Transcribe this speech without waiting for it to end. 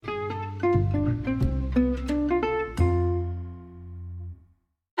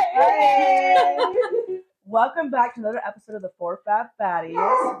welcome back to another episode of the Four Fab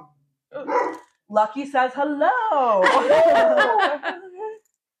Fatties. Lucky says hello.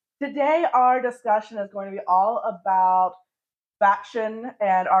 Today, our discussion is going to be all about fashion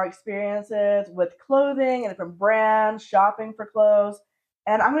and our experiences with clothing and different brands, shopping for clothes.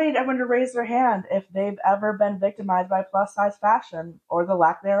 And I'm going to need everyone to raise their hand if they've ever been victimized by plus-size fashion or the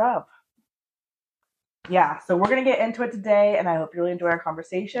lack thereof. Yeah, so we're going to get into it today, and I hope you really enjoy our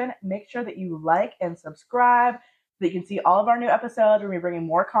conversation. Make sure that you like and subscribe so that you can see all of our new episodes. We're going to be bringing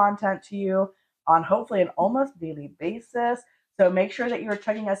more content to you on hopefully an almost daily basis. So make sure that you are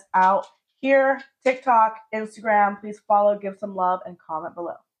checking us out here, TikTok, Instagram. Please follow, give some love, and comment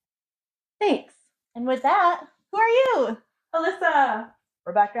below. Thanks. And with that, who are you? Alyssa.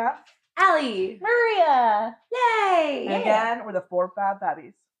 Rebecca. Allie. Miria. Yay! And again, we're the Four Fab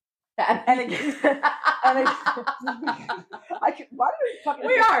Fatties. And again, why do we fucking?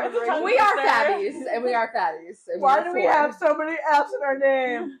 We are fatties, and we are fatties. Why do we have so many F's in our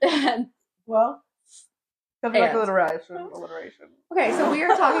name? Well, something like alliteration. Okay, so we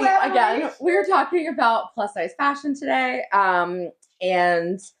are talking again. We are talking about plus size fashion today,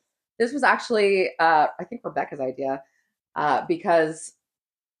 and this was actually, I think, Rebecca's idea, because,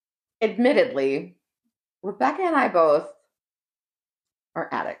 admittedly, Rebecca and I both are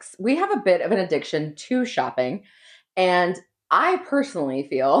addicts. We have a bit of an addiction to shopping, and I personally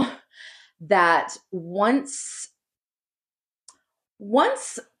feel that once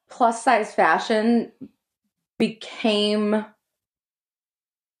plus size fashion became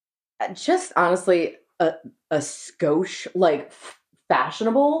just honestly a skosh like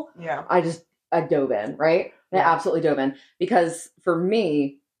fashionable, yeah, I dove in, right? I absolutely dove in, because for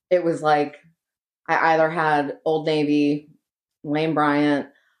me it was like I either had Old Navy, Lane Bryant.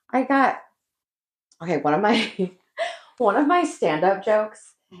 One of my stand-up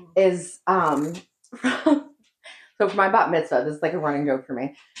jokes is so for my bat mitzvah, this is like a running joke for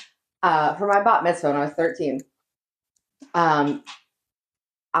me. For my bat mitzvah when I was 13, I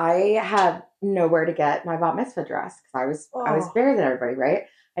had nowhere to get my bat mitzvah dress because I was bigger than everybody, right?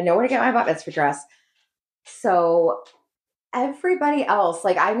 I had nowhere to get my bat mitzvah dress. So everybody else,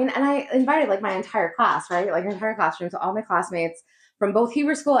 and I invited like my entire class, right? Like my entire classroom, so all my classmates from both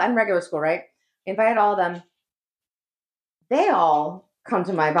Hebrew school and regular school, right? I invited all of them. They all come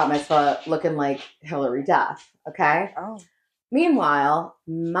to my bat mitzvah looking like Hillary Duff, okay? Oh. Meanwhile,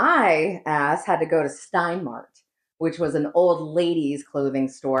 my ass had to go to Steinmart, which was an old ladies' clothing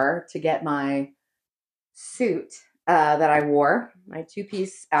store, to get my suit that I wore, my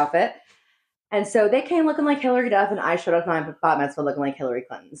two-piece outfit. And so they came looking like Hillary Duff, and I showed up to my bat mitzvah looking like Hillary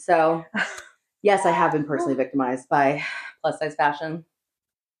Clinton. So, yes, I have been personally victimized by plus-size fashion.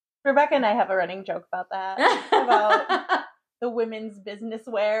 Rebecca and I have a running joke about that, about the women's business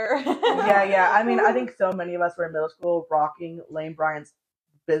wear. Yeah. I mean, I think so many of us were in middle school rocking Lane Bryant's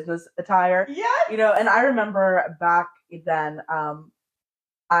business attire. Yes! You know, and I remember back then,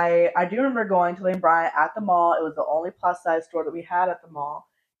 I do remember going to Lane Bryant at the mall. It was the only plus-size store that we had at the mall.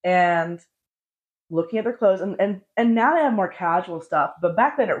 And looking at their clothes, and now they have more casual stuff, but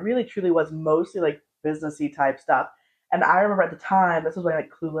back then it really truly was mostly like businessy type stuff. And I remember at the time, this was when like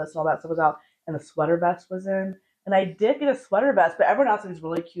Clueless and all that stuff was out, and the sweater vest was in. And I did get a sweater vest, but everyone else had these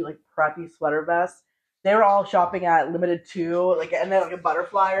really cute, like preppy sweater vests. They were all shopping at Limited 2, and then like a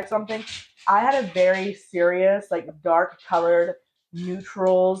butterfly or something. I had a very serious, like dark colored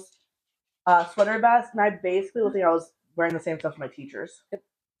neutrals sweater vest, and I basically looked like I was wearing the same stuff as my teachers.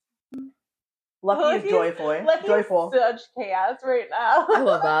 Lucky is joyful. Lucky's such chaos right now. I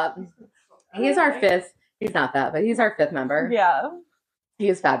love that. He's our fifth. He's not that, but he's our fifth member. Yeah. He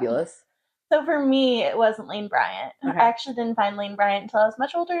is fabulous. So for me, it wasn't Lane Bryant. Okay. I actually didn't find Lane Bryant until I was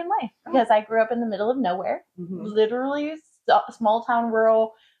much older in life, because I grew up in the middle of nowhere, literally small town,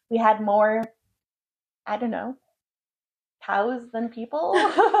 rural. We had more, I don't know, cows than people. We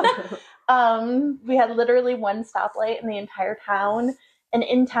had literally one stoplight in the entire town. And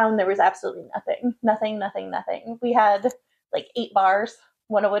in town, there was absolutely nothing. We had like 8 bars,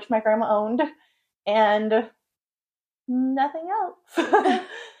 one of which my grandma owned, and nothing else.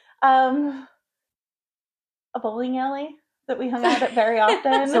 A bowling alley that we hung out at very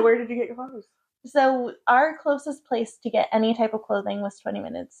often. So where did you get your clothes? So our closest place to get any type of clothing was 20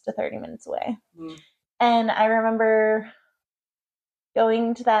 minutes to 30 minutes away. And I remember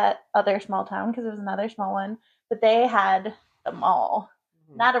going to that other small town, because it was another small one, but they had the mall.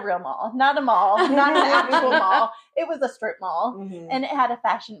 Not a real mall. Not a mall. Not an actual mall. It was a strip mall. And it had a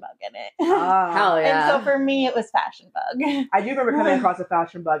fashion bug in it. Hell yeah. And so for me, it was fashion bug. I do remember coming across a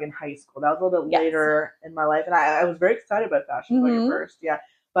fashion bug in high school. That was a little bit later in my life. And I was very excited about fashion bug at first. Yeah.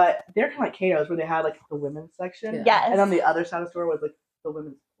 but they're kind of like Kato's where they had like the women's section. Yeah. Yes. And on the other side of the store was like the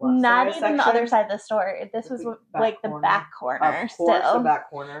women's plus Not size even the section. other side of the store. This was The back like the corner. back corner Of course, still. the back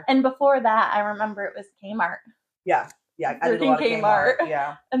corner. And before that, I remember it was Kmart. Yeah. I did a lot of Kmart.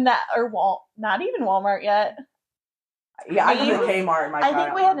 Yeah. And that, or not even Walmart yet. Yeah, I did Ames? Kmart in my I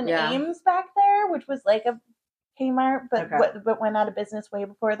think we had an Yeah. Ames back there, which was like a Kmart, but Okay. but went out of business way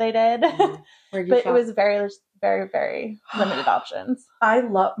before they did. Mhm. Where'd you But shop? it was very, very, very limited options. I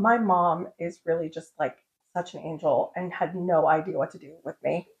love my mom is really just like such an angel and had no idea what to do with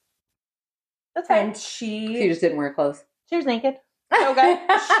me. That's fine. And You she just didn't wear clothes. She was naked. okay,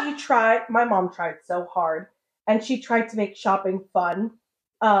 my mom tried so hard and she tried to make shopping fun.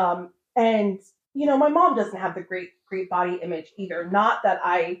 And you know, my mom doesn't have the great body image either. Not that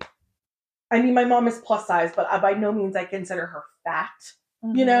I mean my mom is plus size, but by no means I consider her fat,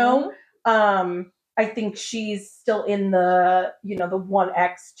 you know? I think she's still in the, you know, the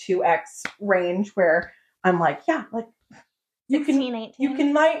 1X, 2X range where I'm like, yeah, like you 16, can 18.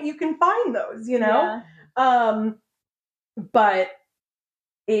 you can find those, you know? But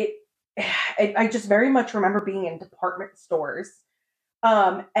I just very much remember being in department stores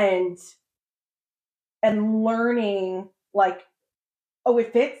and learning like, oh,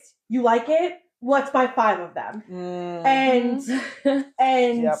 it fits, you like it, let's buy 5 of them. And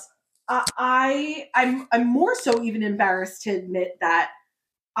Yep. I'm more so even embarrassed to admit that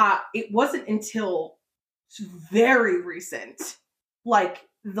it wasn't until very recent, like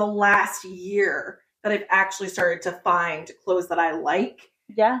the last year, that I've actually started to find clothes that I like.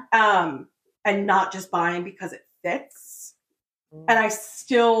 Yeah. And not just buying because it fits. And I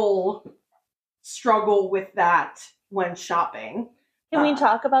still struggle with that when shopping. Can we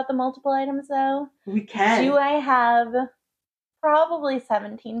talk about the multiple items though? We can. Do I have probably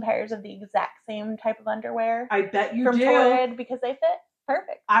 17 pairs of the exact same type of underwear I bet you from do. Torrid because they fit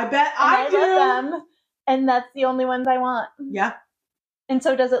perfect. I bet And I do. love them. And that's the only ones I want. Yeah. And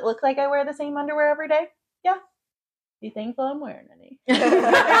so does it look like I wear the same underwear every day? Yeah. Be thankful I'm wearing any.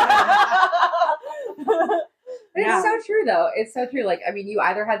 It's so true, though. It's so true. Like, I mean, you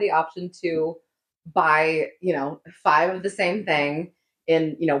either had the option to buy, you know, 5 of the same thing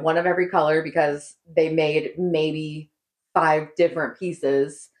in, you know, one of every color because they made maybe 5 different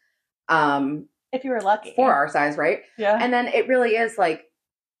pieces. If you were lucky. For our size, right? Yeah. And then it really is like,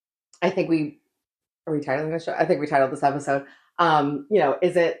 I think are we titling this show? I think we titled this episode. You know,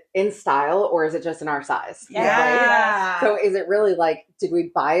 is it in style or is it just in our size? Yeah. Right? So is it really like, did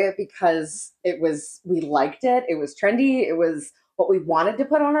we buy it because we liked it, it was trendy, it was what we wanted to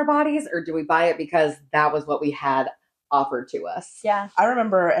put on our bodies, or do we buy it because that was what we had offered to us? Yeah. I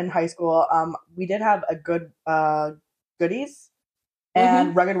remember in high school, we did have a good Goodies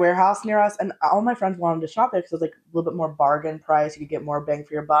and Rugged Warehouse near us, and all my friends wanted to shop there because it was like a little bit more bargain price. You could get more bang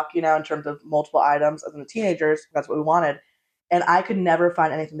for your buck, you know, in terms of multiple items. As in the teenagers, that's what we wanted. And I could never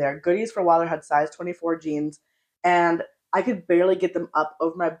find anything there. Goodies for a while there had size 24 jeans, and I could barely get them up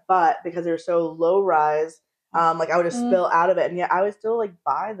over my butt because they were so low rise. Like I would just spill out of it, and yet I would still like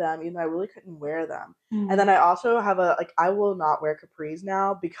buy them, even though I really couldn't wear them. And then I also have I will not wear capris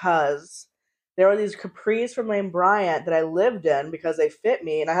now because there were these capris from Lane Bryant that I lived in because they fit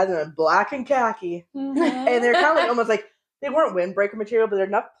me, and I had them in black and khaki, and they're kind of like almost like they weren't windbreaker material, but they're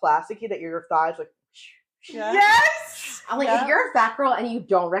enough plasticky that your thighs like. Yeah. Yes. I'm like, if you're a fat girl and you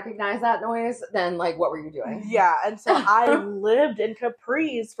don't recognize that noise, then like, what were you doing? Yeah, and so I lived in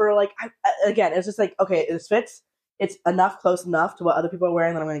capris for like, again, it's just like, okay, this fits. It's close enough to what other people are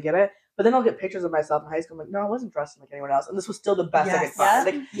wearing that I'm going to get it. But then I'll get pictures of myself in high school. I'm like, no, I wasn't dressing like anyone else. And this was still the best I could find.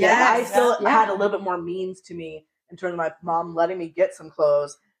 Like, I still had a little bit more means to me in terms of my mom letting me get some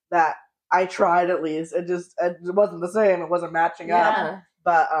clothes that I tried at least. It wasn't the same. It wasn't matching up.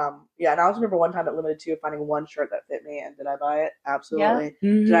 But and I also remember one time at Limited 2 finding one shirt that fit me, and did I buy it? Absolutely.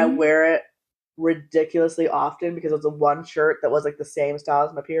 Yeah. Did I wear it ridiculously often because it was the one shirt that was like the same style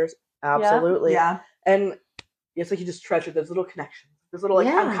as my peers? Absolutely. Yeah. And it's like you just treasure those little connections. Those little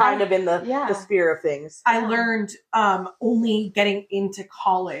I'm kind of in the sphere of things. I learned only getting into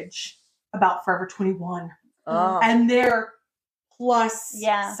college about Forever 21. And they're plus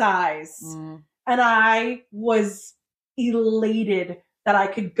size. And I was elated that I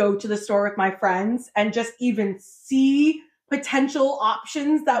could go to the store with my friends and just even see potential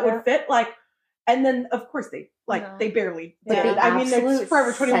options that would fit. Like, and then of course they barely did. The I mean, it's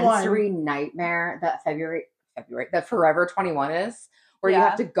Forever 21. sensory nightmare that that Forever 21 is where you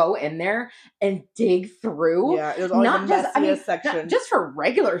have to go in there and dig through. Yeah, it was always Not the just, messiest not section. just for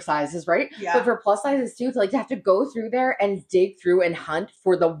regular sizes, right? Yeah. But for plus sizes too, to have to go through there and dig through and hunt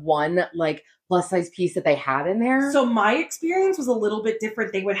for the one plus size piece that they had in there. So my experience was a little bit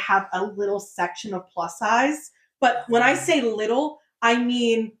different. They would have a little section of plus size, but when I say little, I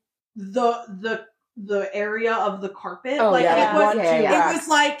mean the area of the carpet. Oh, like yeah. it was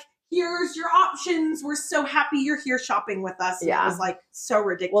like, here's your options. We're so happy you're here shopping with us. And Yeah. It was like so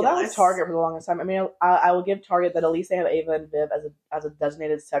ridiculous. Well, that was Target for the longest time. I mean, I will give Target that at least they have Ava and Viv as a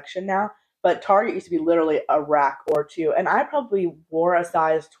designated section now. But Target used to be literally a rack or two. And I probably wore a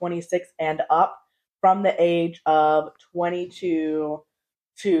size 26 and up from the age of 22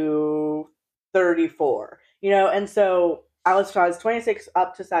 to 34. And so I was size 26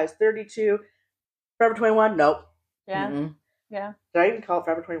 up to size 32. Forever 21, nope. Yeah. Mm-mm. Yeah. Did I even call it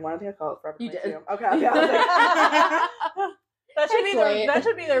Forever 21? I think I called it Forever You 22. did. Okay. I was like, That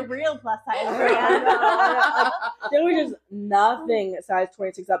should be the real plus size I brand. know. There was just nothing size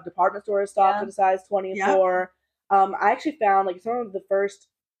 26 up. Department stores stopped at a size 24. I actually found some of the first.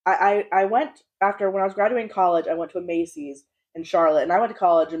 I went after when I was graduating college. I went to a Macy's in Charlotte, and I went to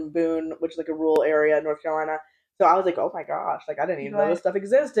college in Boone, which is a rural area in North Carolina. So I was like, oh my gosh, I didn't even know this stuff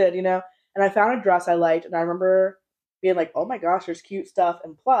existed, And I found a dress I liked, and I remember being like, oh my gosh, there's cute stuff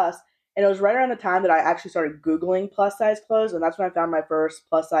and plus. And it was right around the time that I actually started Googling plus size clothes, and that's when I found my first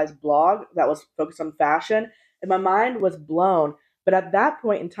plus size blog that was focused on fashion. And my mind was blown. But at that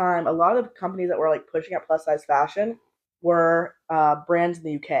point in time, a lot of the companies that were pushing at plus size fashion were brands in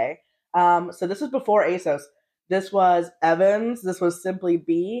the UK. So this was before ASOS. This was Evans. This was Simply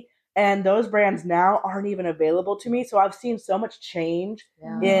Be. And those brands now aren't even available to me. So I've seen so much change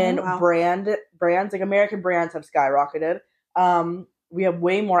in brands. American brands have skyrocketed. We have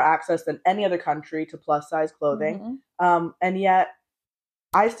way more access than any other country to plus size clothing. And yet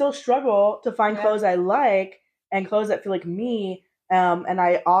I still struggle to find clothes I like and clothes that feel like me. And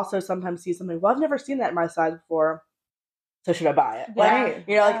I also sometimes see something, well, I've never seen that in my size before. So should I buy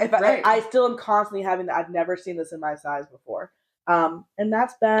it? I still am constantly having that. I've never seen this in my size before. And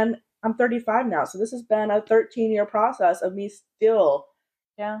that's been, I'm 35 now. So this has been a 13-year process of me still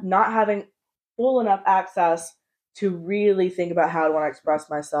not having full enough access to really think about how I want to express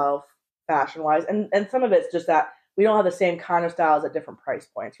myself fashion-wise. And some of it's just that we don't have the same kind of styles at different price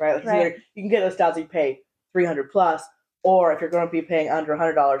points, right? Either you can get those styles you pay $300 plus, or if you're going to be paying under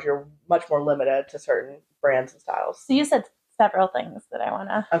 $100, you're much more limited to certain brands and styles. So you said several things that I want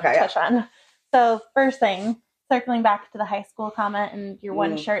to touch on. So first thing, circling back to the high school comment and your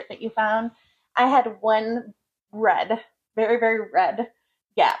one shirt that you found, I had one red, very, very red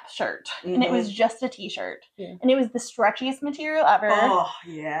Gap shirt, and it was just a t-shirt, and it was the stretchiest material ever. Oh,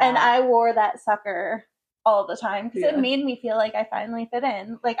 yeah. And I wore that sucker all the time because it made me feel like I finally fit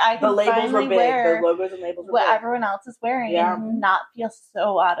in. I could finally wear the logos and labels were what big. everyone else is wearing and not feel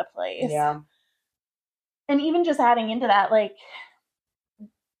so out of place. Yeah. And even just adding into that,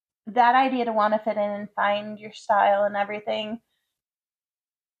 that idea to want to fit in and find your style and everything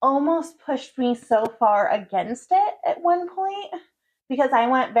almost pushed me so far against it at one point, because I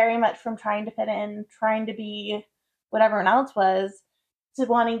went very much from trying to fit in, trying to be what everyone else was, to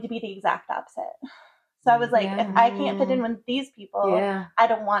wanting to be the exact opposite. So I was like, if I can't fit in with these people, I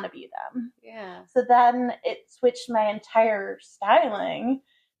don't want to be them. Yeah. So then it switched my entire styling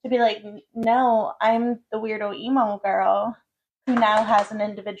to be like, no, I'm the weirdo emo girl who now has an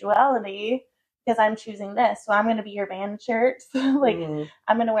individuality because I'm choosing this. So I'm going to be your band shirts. I'm going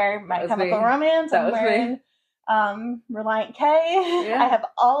to wear My Chemical Romance. I'm wearing Reliant K. I have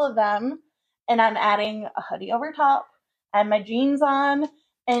all of them, and I'm adding a hoodie over top. I have my jeans on,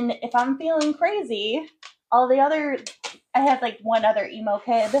 and if I'm feeling crazy, I have one other emo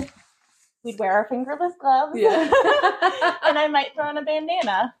kid. We'd wear our fingerless gloves, and I might throw on a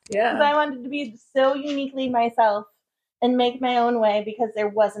bandana. Because I wanted to be so uniquely myself and make my own way, because there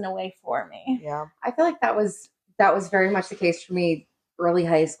wasn't a way for me. Yeah, I feel like that was very much the case for me early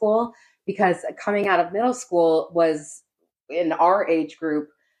high school, because coming out of middle school was, in our age group,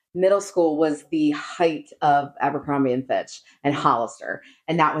 middle school was the height of Abercrombie and Fitch and Hollister.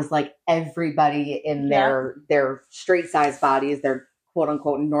 And that was everybody in their straight size bodies, their quote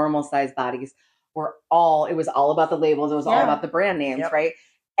unquote normal size bodies it was all about the labels. It was all about the brand names, right?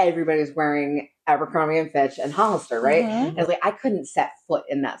 Everybody was wearing Abercrombie and Fitch and Hollister, right? And it was I couldn't set foot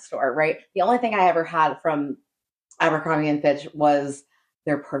in that store, right? The only thing I ever had from Abercrombie and Fitch was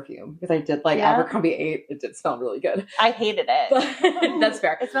their perfume, because I did Abercrombie 8. It did smell really good. I hated it. But, that's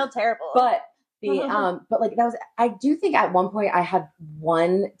fair. It smelled terrible. But that was, I do think at one point I had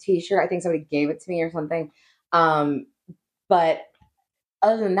one t-shirt. I think somebody gave it to me or something. But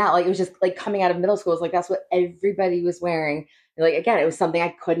other than that, like, it was just like coming out of middle school, it was like, that's what everybody was wearing. And, like, again, it was something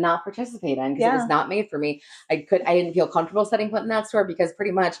I could not participate in because it was not made for me. I didn't feel comfortable setting foot in that store because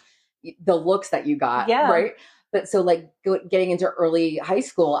pretty much the looks that you got, right? But so, like, getting into early high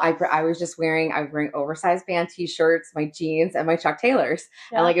school, I was wearing oversized band t-shirts, my jeans, and my Chuck Taylors.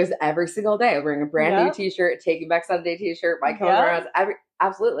 And, like, it was every single day. I was wearing a brand new t-shirt, Taking Back Sunday t-shirt, my Cones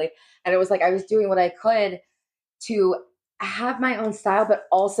absolutely. And it was like I was doing what I could to have my own style, but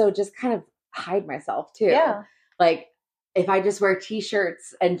also just kind of hide myself, too. Yeah. Like, if I just wear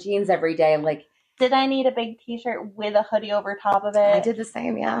t-shirts and jeans every day, like, did I need a big t-shirt with a hoodie over top of it? I did the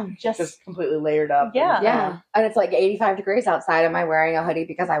same, yeah. Just completely layered up. Yeah. And it's like 85 degrees outside. Am I wearing a hoodie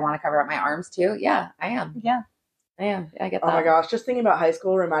because I want to cover up my arms too? Yeah, I am. Yeah. I am. I get that. Oh my gosh. Just thinking about high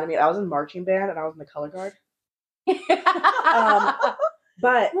school reminded me, I was in marching band and I was in the color guard.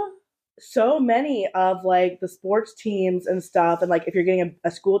 But so many of, like, the sports teams and stuff, and, like, if you're getting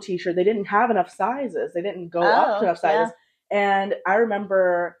a school t-shirt, they didn't have enough sizes. They didn't go up to enough sizes. And I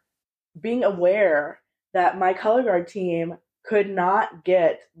remember being aware that my color guard team could not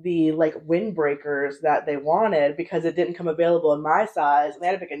get the, like, windbreakers that they wanted because it didn't come available in my size. And they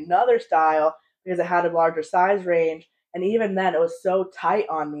had to pick another style because it had a larger size range. And even then, it was so tight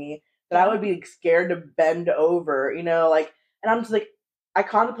on me that I would be scared to bend over, you know, like, and I'm just like, I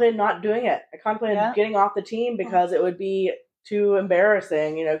contemplated not doing it. I contemplated getting off the team because it would be too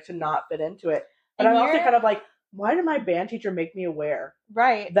embarrassing, you know, to not fit into it. But I'm also kind of like, why did my band teacher make me aware?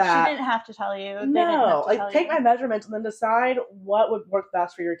 Right. That, she didn't have to tell you. No. Like, take my measurements and then decide what would work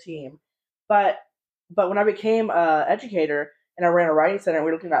best for your team. But when I became an educator and I ran a writing center and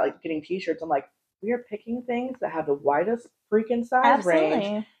we were looking at, like, getting t-shirts, I'm like, we are picking things that have the widest freaking size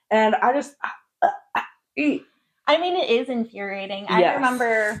range. And I just I mean, it is infuriating. I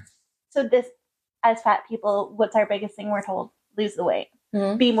remember, so this, as fat people, what's our biggest thing we're told? Lose the weight.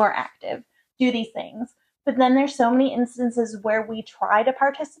 Be more active. Do these things. But then there's so many instances where we try to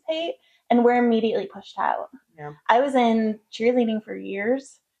participate and we're immediately pushed out. Yeah. I was in cheerleading for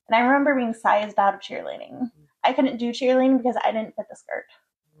years, and I remember being sized out of cheerleading. I couldn't do cheerleading because I didn't fit the skirt.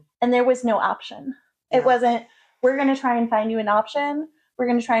 And there was no option. Yeah. It wasn't, we're going to try and find you an option. We're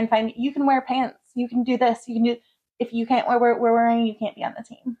going to try and find, you can wear pants. You can do this. You can do, if you can't wear what we're wearing, you can't be on the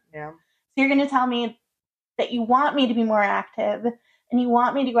team. Yeah. So you're going to tell me that you want me to be more active and you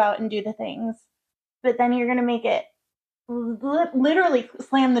want me to go out and do the things, but then you're going to make it literally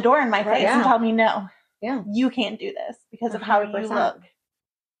slam the door in my face and tell me, no, you can't do this because of 100%. How you look.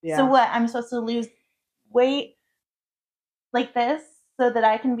 Yeah. So what? I'm supposed to lose weight like this so that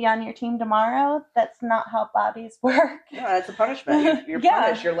I can be on your team tomorrow? That's not how bodies work. No, it's a punishment. You're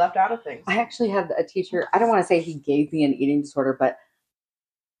punished. You're left out of things. I actually had a teacher, I don't want to say he gave me an eating disorder, but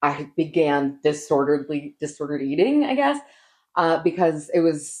I began disordered eating, I guess, because it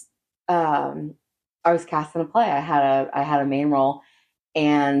was, I was cast in a play. I had a main role,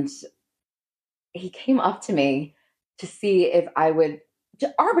 and he came up to me to see if I would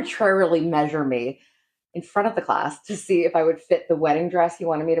to arbitrarily measure me in front of the class to see if I would fit the wedding dress he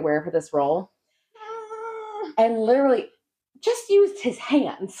wanted me to wear for this role. And literally just used his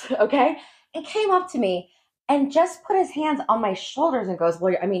hands, okay? And came up to me and just put his hands on my shoulders and goes,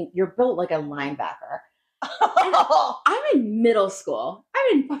 well, I mean, you're built like a linebacker. I'm in middle school.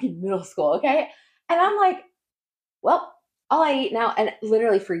 I'm in fucking middle school, okay? And I'm like, well, all I eat now, and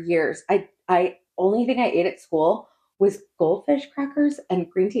literally for years, I only thing I ate at school was goldfish crackers and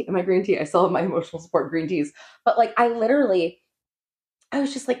green tea. And my green tea, I still have my emotional support green teas. But like, I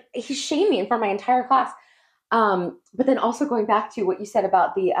was just like, he shamed me in front of my entire class. But then also going back to what you said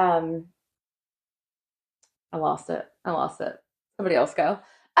about the, I lost it. Somebody else go.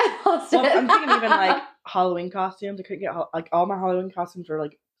 I lost it. I'm thinking even like Halloween costumes. I couldn't get, like, all my Halloween costumes were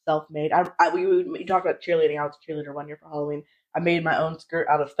like self-made. We talked about cheerleading. I was a cheerleader one year for Halloween. I made my own skirt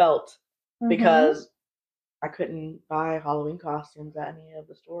out of felt because I couldn't buy Halloween costumes at any of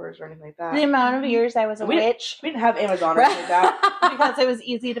the stores or anything like that. The amount of years I was a witch. We didn't have Amazon or anything like that. Because it was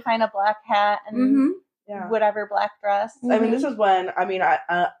easy to find a black hat and whatever black dress. I mean, this is when,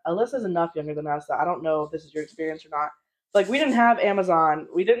 Alyssa's enough younger than us, so I don't know if this is your experience or not. Like, we didn't have Amazon.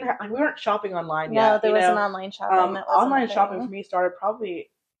 We weren't shopping online yet. No, there wasn't online shopping. Online shopping for me started probably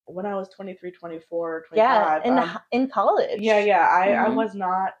when I was 23, 24, 25. Yeah, in college. Yeah. I was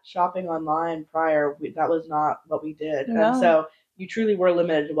not shopping online prior. That was not what we did. No. And so you truly were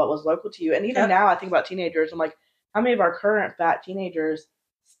limited to what was local to you. And even now, I think about teenagers. I'm like, how many of our current fat teenagers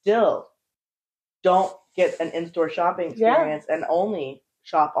still don't get an in-store shopping experience and only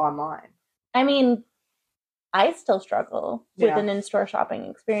shop online? I mean, I still struggle with an in-store shopping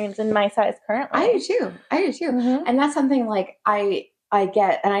experience in my size currently. I do too. Mm-hmm. And that's something like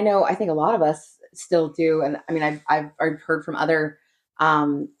get, and I think a lot of us still do. And I mean, I've heard from other,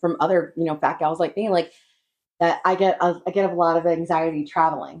 fat gals like me, like that I get a lot of anxiety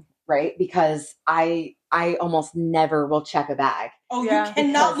traveling, right? Because I almost never will check a bag. Oh, Yeah. you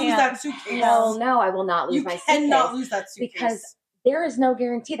cannot Because- lose that suitcase. Hell no, I will not lose You my suitcase. cannot lose that suitcase. Because there is no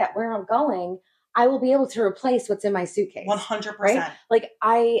guarantee that where I'm going, I will be able to replace what's in my suitcase. 100%. Right? Like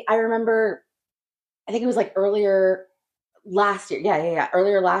I remember, I think it was like earlier last year. Yeah.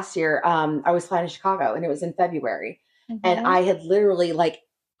 Earlier last year, I was flying to Chicago and it was in February. And I had literally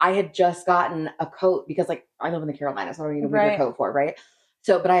I had just gotten a coat because like I live in the Carolinas, so I don't need a winter coat for, right?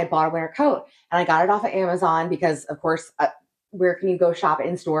 So, but I had bought a winter coat and I got it off of Amazon because of course, where can you go shop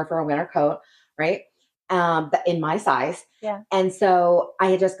in store for a winter coat, right? In my size. Yeah. And so I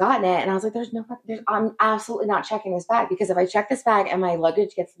had just gotten it and I was like, I'm absolutely not checking this bag because if I check this bag and my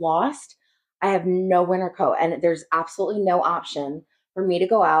luggage gets lost, I have no winter coat and there's absolutely no option for me to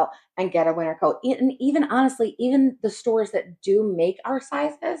go out and get a winter coat. And even honestly, even the stores that do make our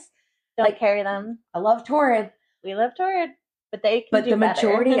sizes don't carry them. I love Torrid. We love Torrid, but they can but do the better.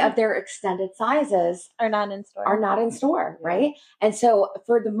 majority of their extended sizes are not in store. Right? And so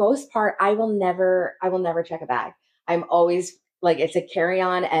for the most part, I will never check a bag. I'm always like, it's a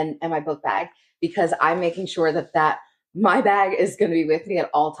carry-on and my book bag because I'm making sure that my bag is going to be with me at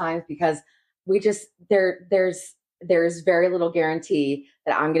all times because we just there's very little guarantee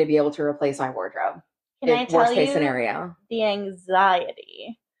that I'm going to be able to replace my wardrobe. Can I tell worst case you scenario? The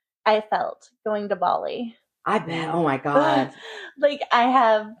anxiety I felt going to Bali. I bet. Oh my God. Like I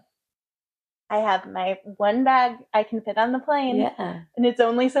have my one bag I can fit on the plane. Yeah. And it's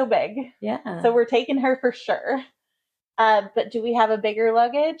only so big. Yeah. So we're taking her for sure. But do we have a bigger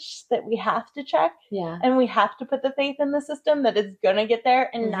luggage that we have to check? Yeah. And we have to put the faith in the system that it's going to get there.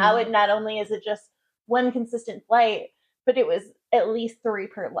 And now it not only is it just one consistent flight, but it was at least 3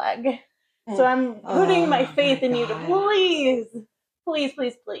 per leg. So I'm putting my faith in you to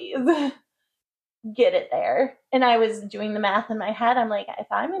please get it there. And I was doing the math in my head. I'm like, if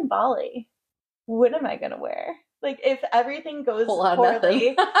I'm in Bali, what am I going to wear? Like, if everything goes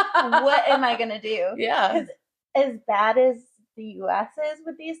poorly, what am I going to do? Yeah. Because as bad as the U.S. is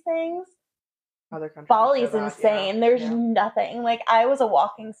with these things, other countries Bali's insane. There's nothing. Like, I was a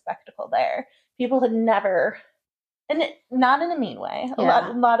walking spectacle there. People had never, and not in a mean way. A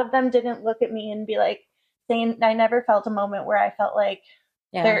lot of them didn't look at me and be like, saying, I never felt a moment where I felt like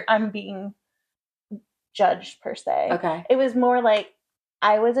I'm being judged per se. Okay. It was more like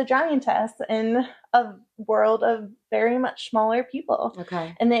I was a giantess in a world of very much smaller people.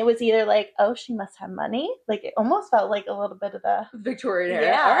 Okay. And it was either like, oh, she must have money. Like, it almost felt like a little bit of the Victorian era.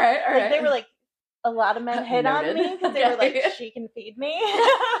 Yeah. All right. They were like, a lot of men hit on me because they were like, she can feed me.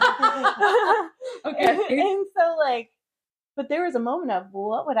 Okay. And so like, but there was a moment of, well,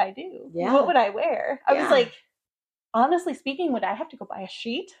 what would I do? Yeah. What would I wear? I was like, honestly speaking, would I have to go buy a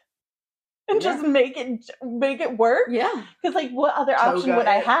sheet and just make it work? Yeah. Because like, what other option would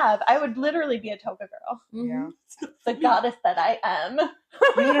I have? I would literally be a toga girl. Yeah. The goddess that I am.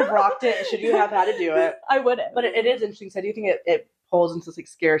 You would have rocked it should you have had to do it. I wouldn't. But it is interesting. So I do think it pulls into this like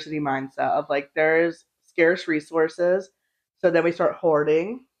scarcity mindset of like there's scarce resources. So then we start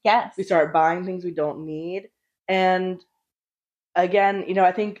hoarding. Yes. We start buying things we don't need. And again,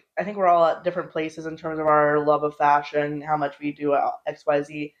 I think we're all at different places in terms of our love of fashion, how much we do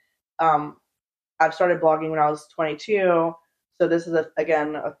XYZ. I've started blogging when I was 22. So this is a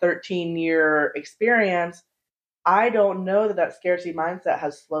 13-year experience. I don't know that scarcity mindset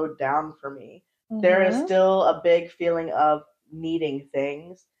has slowed down for me. Mm-hmm. There is still a big feeling of needing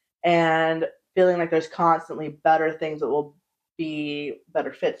things and feeling like there's constantly better things that will be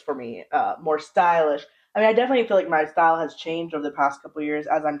better fits for me, more stylish. I mean, I definitely feel like my style has changed over the past couple of years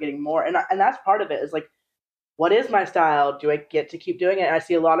as I'm getting more. And that's part of it is like, what is my style? Do I get to keep doing it? And I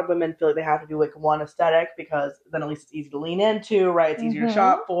see a lot of women feel like they have to do like one aesthetic because then at least it's easy to lean into, right? It's easier to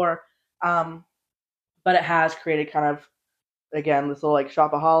shop for. But it has created kind of, again, this little like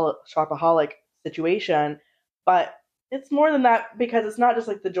shopaholic situation. But it's more than that because it's not just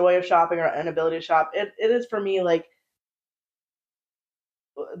like the joy of shopping or inability to shop. It is for me like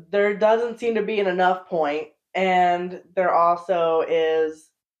there doesn't seem to be an enough point, and there also is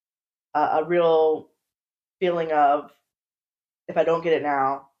a real feeling of if I don't get it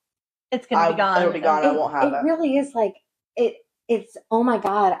now, it's gonna be gone. It'll be gone. I won't have it. It really is like it's oh my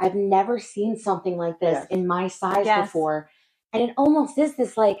God, I've never seen something like this in my size before. And it almost is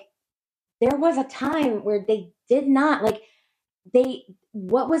this like there was a time where they did not like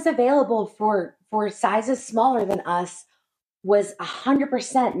what was available for sizes smaller than us was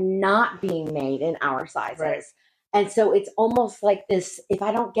 100% not being made in our sizes. Right. And so it's almost like this, if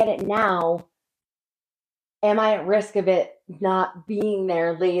I don't get it now, am I at risk of it not being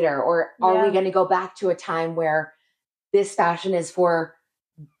there later? Or are we going to go back to a time where this fashion is for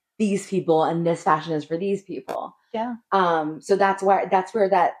these people and this fashion is for these people? Yeah. So that's where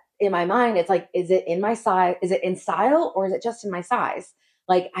that in my mind, it's like, is it in my size? Is it in style or is it just in my size?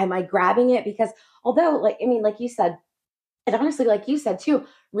 Like, am I grabbing it? Because although, like, I mean, like you said, and honestly, like you said too,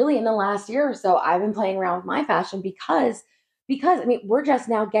 really in the last year or so, I've been playing around with my fashion because I mean, we're just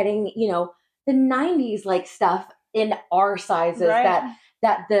now getting, the 90s like stuff in our sizes that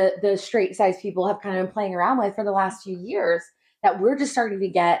the straight size people have kind of been playing around with for the last few years, that we're just starting to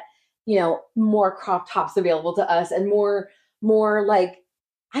get, more crop tops available to us and more like,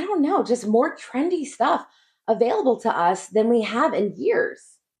 I don't know, just more trendy stuff available to us than we have in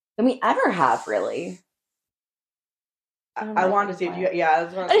years, than we ever have, really. I wanted to see if you, I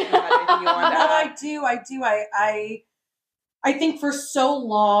was going to see if you had anything you wanted to add. I think for so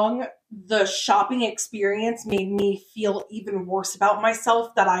long, the shopping experience made me feel even worse about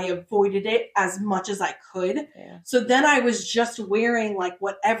myself, that I avoided it as much as I could. Yeah. So then I was just wearing like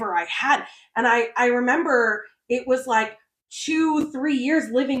whatever I had. And I remember it was like 2-3 years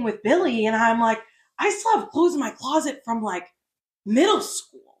living with Billy. And I'm like, I still have clothes in my closet from like middle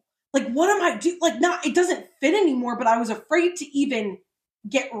school. Like, what am I doing? Like, it doesn't fit anymore, but I was afraid to even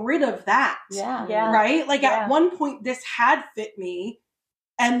get rid of that. Yeah. Right? Like, at one point, this had fit me,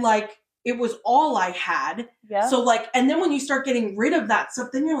 and, like, it was all I had. Yeah. So, like, and then when you start getting rid of that stuff,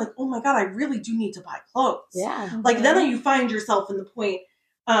 then you're like, oh my God, I really do need to buy clothes. Yeah. Like, then you find yourself in the point,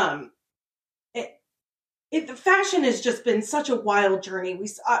 the fashion has just been such a wild journey.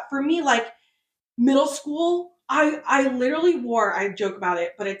 For me, like, middle school, I literally wore, I joke about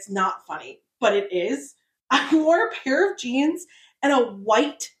it, but it's not funny, but it is. I wore a pair of jeans and a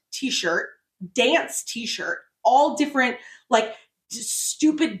white t-shirt, dance t-shirt, all different, like,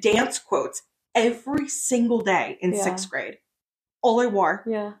 stupid dance quotes every single day in 6th grade. All I wore.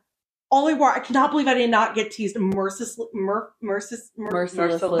 Yeah. All I wore. I cannot believe I did not get teased mercilessly.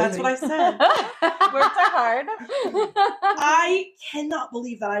 Mercilessly. That's what I said. Words are hard. I cannot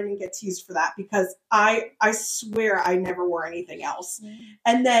believe that I didn't get teased for that, because I swear I never wore anything else.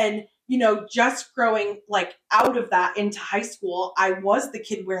 And then, just growing like out of that into high school, I was the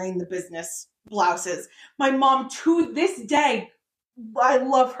kid wearing the business blouses. My mom, to this day, I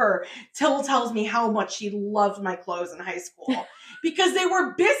love her, tells me how much she loved my clothes in high school because they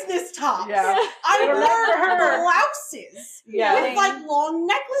were business tops. Yeah. I remember wore blouses Yeah. with like long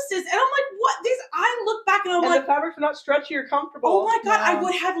necklaces, and I'm like, what? I look back and I'm And like, the fabrics are not stretchy or comfortable. oh my God, No. I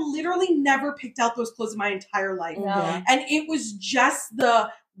would have literally never picked out those clothes in my entire life. No. And it was just the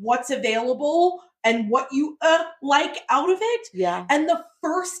what's available and what you like out of it. Yeah. And the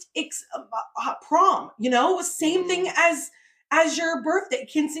first prom, same thing as your birthday,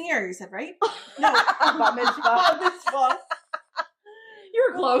 quinceañera, you said, right? No, Bat mitzvah. Bat mitzvah. You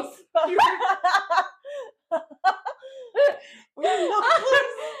were close. We're not close.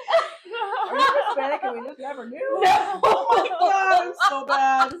 Are you Hispanic and we just never knew? No. Oh my God, I'm so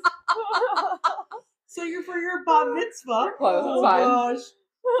bad. So you're for your bat mitzvah. We're close, it's Oh fine. gosh.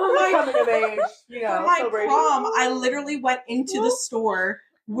 For coming of age, For my celebration. prom, I literally went into the store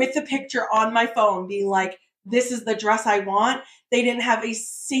with a picture on my phone being like, this is the dress I want. They didn't have a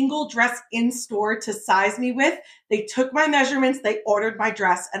single dress in store to size me with. They took my measurements, they ordered my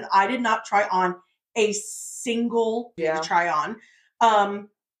dress, and I did not try on a single try on.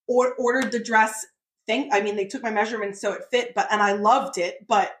 Ordered the dress thing. I mean, they took my measurements so it fit, and I loved it,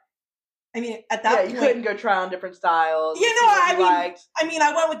 but I mean, at that point, you couldn't go try on different styles. I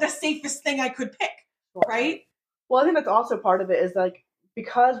went with the safest thing I could pick, right? Well, I think that's also part of it is like,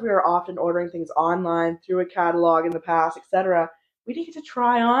 because we were often ordering things online through a catalog in the past, etc., we didn't get to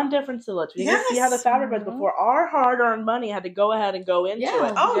try on different silhouettes. We didn't get to see how the fabric was before. Our hard-earned money had to go ahead and go into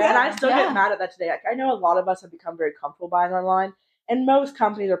it. Oh, yeah. And I still get mad at that today. Like, I know a lot of us have become very comfortable buying online, and most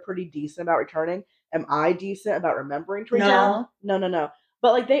companies are pretty decent about returning. Am I decent about remembering to return? No.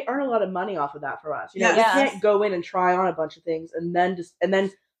 But like, they earn a lot of money off of that for us. You can't go in and try on a bunch of things and then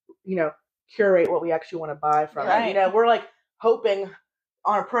curate what we actually want to buy from it. We're like hoping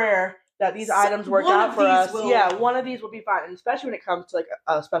on a prayer that these items work out for us. One of these will be fine. And especially when it comes to like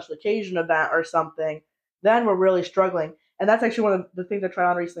a special occasion event or something, then we're really struggling. And that's actually one of the things I tried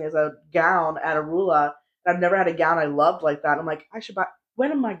on recently is a gown at Arula. I've never had a gown I loved like that. I'm like, I should buy.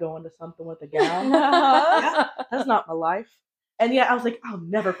 When am I going to something with a gown? That's not my life. And I was like, I'll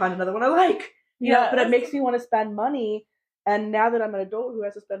never find another one I like. But it makes me want to spend money And now that I'm an adult who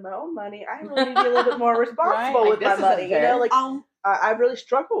has to spend my own money, I really need to be a little bit more responsible Right. with my This isn't money. You know, fair. like I really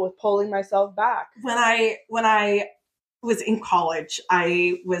struggle with pulling myself back. When I was in college,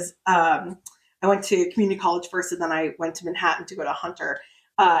 I went to community college first, and then I went to Manhattan to go to Hunter.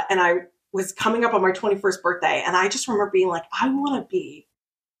 And I was coming up on my 21st birthday, and I just remember being like, I want to be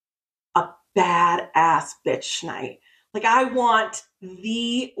a badass bitch tonight. Like, I want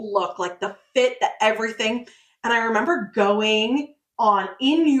the look, like the fit, the everything. And I remember going on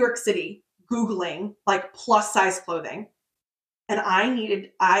in New York City, Googling like plus size clothing. And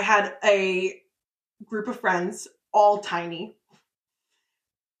I had a group of friends, all tiny,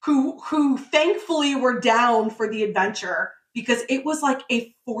 who thankfully were down for the adventure, because it was like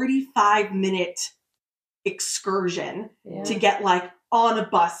a 45-minute excursion to get like on a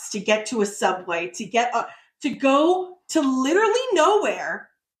bus, to get to a subway, to go to literally nowhere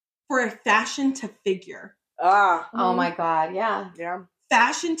for a fashion to figure. Oh my God. Yeah.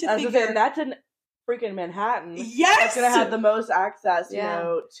 Fashion to figure. And that's in freaking Manhattan. Yes. That's going to have the most access, you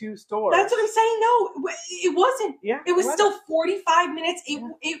know, to stores. That's what I'm saying. No, it wasn't. Yeah. It was still 45 minutes.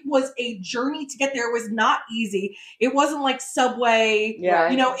 It was a journey to get there. It was not easy. It wasn't like Subway. Yeah.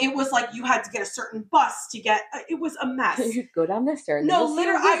 You know, it was like you had to get a certain bus to get, it was a mess. You go down this stairs. No,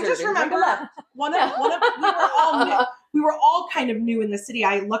 literally, I just remember we were all kind of new in the city.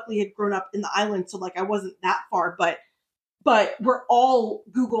 I luckily had grown up in the island, so like I wasn't that far, but we're all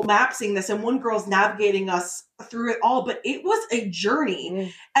Google Mapsing this, and one girl's navigating us through it all, but it was a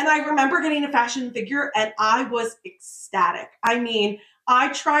journey. And I remember getting a fashion figure, and I was ecstatic. I mean,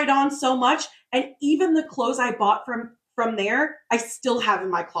 I tried on so much, and even the clothes I bought from there, I still have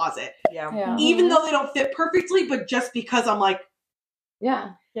in my closet. Yeah. Even though they don't fit perfectly, but just because I'm like,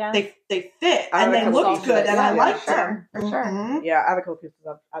 they fit and they looked good, and I liked them. For sure. Mm-hmm. Yeah, I have a couple pieces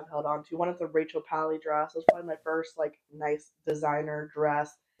I've held on to. One is the Rachel Pally dress. It was probably my first like nice designer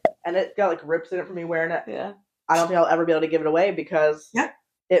dress, and it got like rips in it for me wearing it. Yeah. I don't think I'll ever be able to give it away because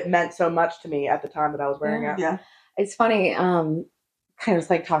it meant so much to me at the time that I was wearing it. Yeah. It's funny, kind of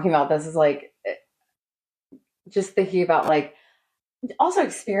like talking about this is like just thinking about like also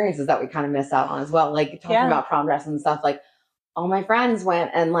experiences that we kind of miss out on as well. Like talking about prom dresses and stuff. Like all my friends went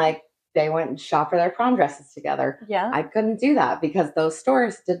and like they went and shopped for their prom dresses together. Yeah. I couldn't do that because those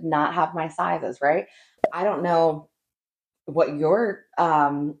stores did not have my sizes, right? I don't know what your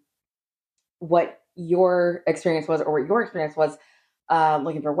experience was or what your experience was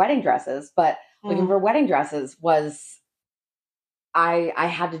looking for wedding dresses, but looking for wedding dresses was I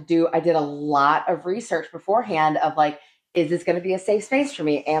did a lot of research beforehand of like, is this going to be a safe space for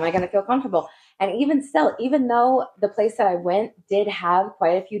me? Am I going to feel comfortable? And even still, even though the place that I went did have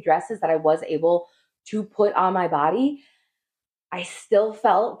quite a few dresses that I was able to put on my body, I still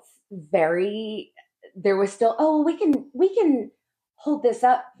felt there was still, we can hold this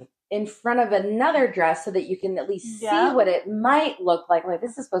up in front of another dress so that you can at least see what it might look like. Like,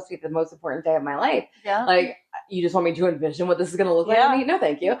 this is supposed to be the most important day of my life. Yeah. Like, you just want me to envision what this is going to look like for me? No,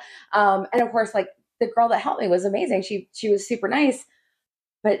 thank you. And of course, like, the girl that helped me was amazing. She was super nice,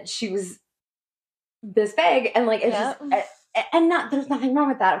 but she was this big, and like, it's just, and there's nothing wrong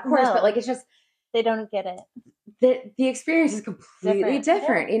with that, of course, but like, it's just, they don't get it. The experience is completely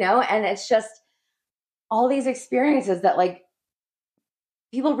different, you know? And it's just all these experiences that like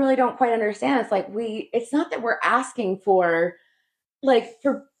people really don't quite understand. It's like it's not that we're asking for like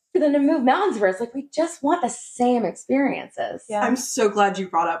for them to move mountains for us. Like, we just want the same experiences. Yeah. I'm so glad you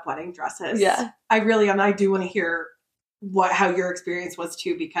brought up wedding dresses. Yeah. I really am. I do want to hear how your experience was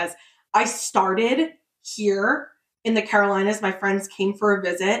too, because I started here in the Carolinas. My friends came for a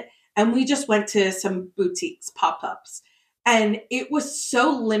visit, and we just went to some boutiques, pop-ups. And it was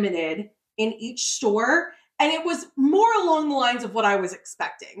so limited in each store. And it was more along the lines of what I was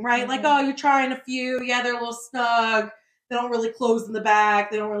expecting, right? Like, oh, you're trying a few. Yeah, they're a little snug. They don't really close in the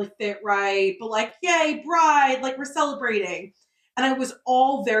back. They don't really fit right. But like, yay, bride, like we're celebrating. And I was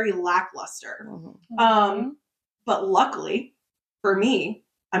all very lackluster. But luckily for me,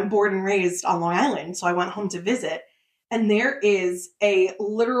 I'm born and raised on Long Island. So I went home to visit. And there is a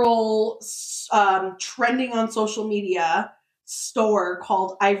literal trending on social media store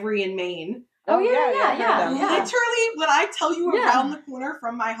called Ivory and Maine. Oh, yeah. Literally, when I tell you around the corner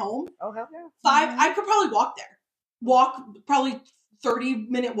from my home, I could probably walk probably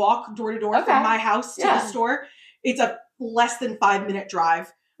 30-minute walk door to door from my house to the store. It's a less than 5-minute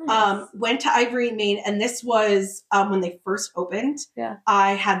drive. Nice. Went to Ivory and Maine, and this was when they first opened. Yeah.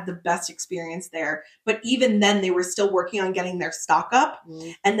 I had the best experience there. But even then, they were still working on getting their stock up.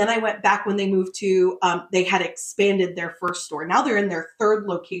 And then I went back when they moved to, they had expanded their first store. Now they're in their third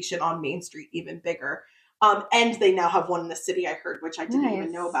location on Main Street, even bigger. And they now have one in the city, I heard, which I didn't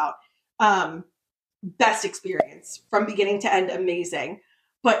even know about. Best experience from beginning to end, amazing.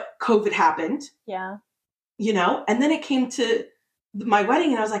 But COVID happened. Yeah. You know, and then it came to my wedding,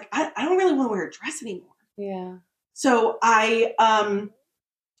 and I was like, I don't really want to wear a dress anymore. Yeah. So I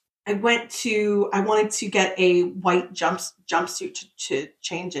wanted to get a white jumpsuit to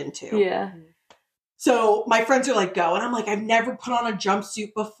change into. Yeah. So my friends are like, go. And I'm like, I've never put on a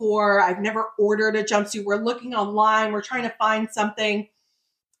jumpsuit before. I've never ordered a jumpsuit. We're looking online. We're trying to find something.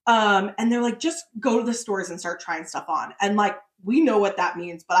 And they're like, just go to the stores and start trying stuff on. And like, we know what that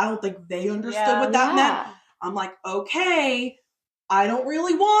means, but I don't think they understood what that meant. I'm like, okay, I don't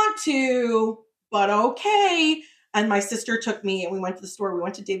really want to, but okay. And my sister took me and we went to the store. We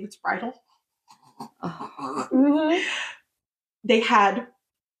went to David's Bridal. Mm-hmm. They had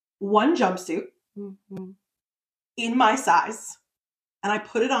one jumpsuit in my size, and I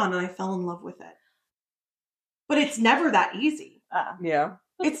put it on and I fell in love with it. But it's never that easy. Yeah.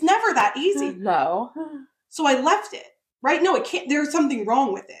 It's never that easy. No. So I left it, right? No, it can't. There's something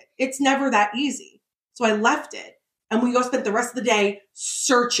wrong with it. It's never that easy. So I left it, and we spent the rest of the day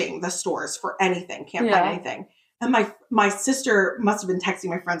searching the stores for anything. Can't find anything. And my sister must have been texting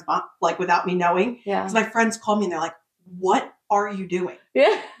my friends, like, without me knowing. Yeah. Because my friends called me and they're like, what are you doing?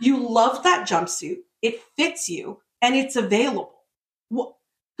 Yeah. You love that jumpsuit. It fits you and it's available.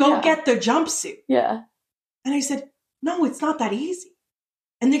 Go get the jumpsuit. Yeah. And I said, no, it's not that easy.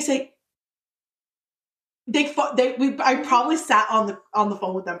 And they say, I probably sat on the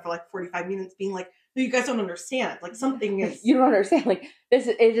phone with them for like 45 minutes being like, no, you guys don't understand. Like, something is. You don't understand. Like,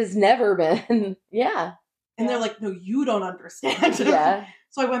 it has never been. Yeah. And they're like, no, you don't understand. Yeah.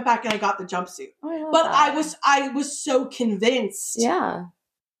 So I went back and I got the jumpsuit. Oh, but I was so convinced. Yeah.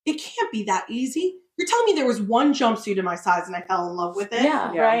 It can't be that easy. You're telling me there was one jumpsuit in my size and I fell in love with it?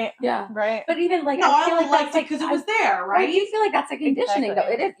 Yeah. Right. Yeah. Right. But even like, No, I feel I like liked that's it like, because it was there, right? You feel like that's a conditioning though.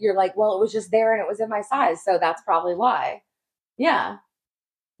 It is. You're like, well, it was just there and it was in my size. So that's probably why. Yeah.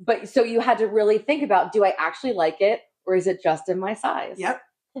 But so you had to really think about, do I actually like it or is it just in my size? Yep.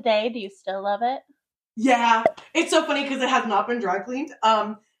 Today, do you still love it? Yeah. It's so funny because it has not been dry cleaned.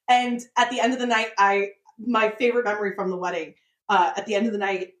 And at the end of the night, my favorite memory from the wedding, at the end of the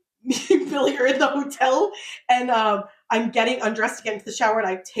night, me and Billy are in the hotel and I'm getting undressed to get into the shower and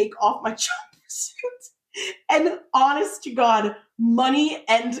I take off my jumpsuit. And honest to God, money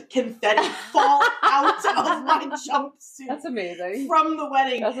and confetti fall out of my jumpsuit. That's amazing. From the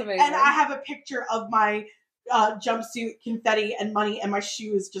wedding. That's amazing. And I have a picture of my jumpsuit, confetti, and money, and my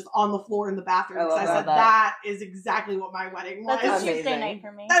shoes just on the floor in the bathroom. Because I said that is exactly what my wedding was. That's a Tuesday night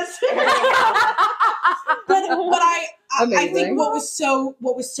for me. but I think what was so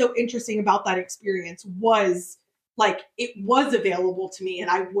interesting about that experience was like it was available to me, and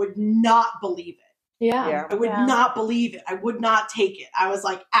I would not believe it. Yeah. I would not believe it. I would not take it. I was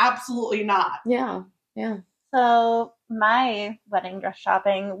like, absolutely not. Yeah. Yeah. So my wedding dress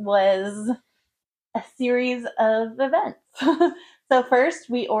shopping was a series of events. So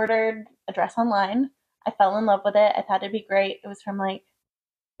first we ordered a dress online. I fell in love with it. I thought it'd be great. It was from like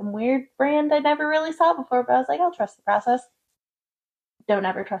some weird brand I never really saw before, but I was like, I'll trust the process. Don't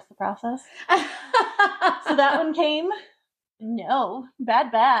ever trust the process. So that one came. No,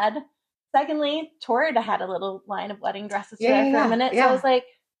 bad. Secondly, Torrid had a little line of wedding dresses for a minute. So I was like,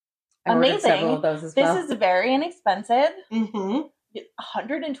 amazing. Of those as this is very inexpensive.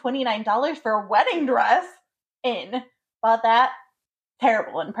 $129 for a wedding dress. Bought that.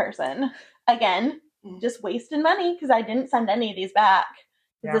 Terrible in person. Again, just wasting money because I didn't send any of these back.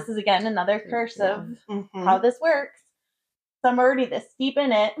 Yeah. This is again another curse of how this works. So I'm already this deep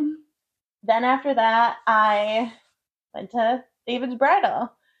in it. Then after that, I went to David's Bridal.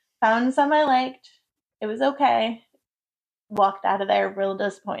 Found some I liked. It was okay. Walked out of there real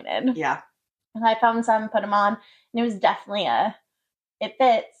disappointed. Yeah. And I found some, put them on, and it was definitely it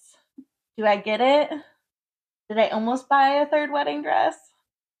fits. Do I get it? Did I almost buy a third wedding dress?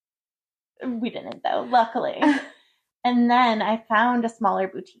 We didn't, though, luckily. And then I found a smaller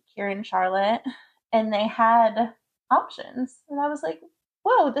boutique here in Charlotte, and they had options. And I was like,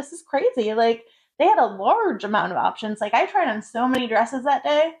 whoa, this is crazy. Like, they had a large amount of options. Like, I tried on so many dresses that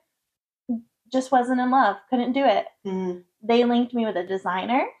day. Just wasn't in love. Couldn't do it. Mm. They linked me with a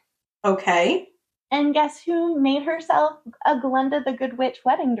designer. Okay. And guess who made herself a Glenda the Good Witch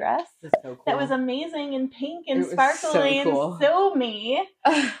wedding dress? That's so cool. That was amazing and pink and sparkly and so me.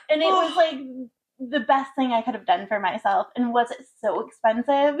 And it was like the best thing I could have done for myself. And was it so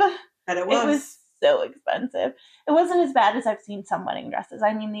expensive? And it was. It was so expensive. It wasn't as bad as I've seen some wedding dresses.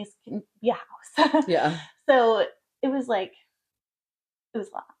 I mean, these can be a house. Yeah. So it was like, it was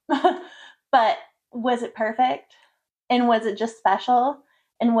a lot. But was it perfect? And was it just special?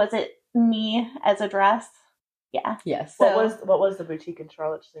 And was it me as a dress? Yeah. Yes. What was the boutique in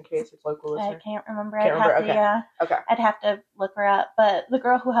Charlotte, just in case it's local I listener? can't remember. Can't remember? Have Okay. to, Okay. I'd have to look her up. But the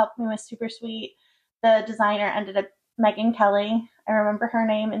girl who helped me was super sweet. The designer ended up Megan Kelly. I remember her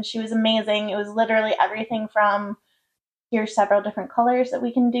name, and she was amazing. It was literally everything from here's several different colors that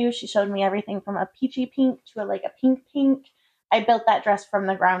we can do. She showed me everything from a peachy pink to a pink. I built that dress from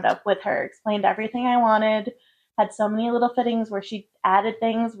the ground up with her, explained everything I wanted, had so many little fittings where she added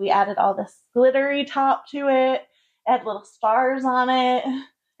things. We added all this glittery top to it. It had little stars on it.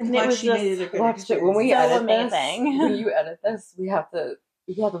 And it was she just made it a good when experience. we so edit amazing. this, when you edit this, we have to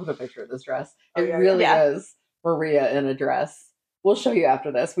put a picture of this dress. Oh, It yeah, really yeah. is Miria in a dress. We'll show you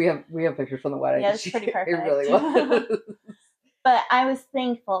after this. We have pictures from the wedding. Yeah, it's pretty perfect. It really was. But I was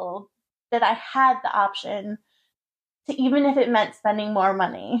thankful that I had the option to, even if it meant spending more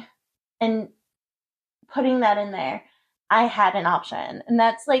money and putting that in there, I had an option. And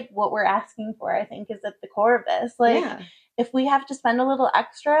that's like what we're asking for, I think, is at the core of this. Like, Yeah. if we have to spend a little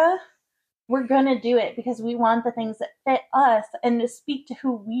extra, we're going to do it because we want the things that fit us and to speak to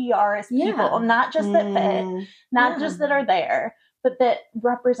who we are as people, Yeah. not just that fit, not just that are there, but that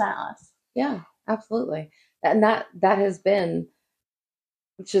represent us. Yeah, absolutely. And that has been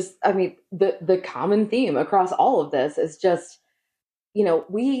just, I mean, the common theme across all of this is just,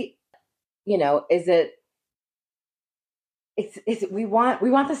 we want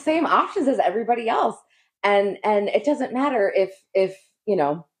the same options as everybody else. And it doesn't matter if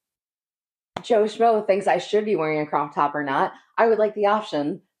Joe Schmo thinks I should be wearing a crop top or not. I would like the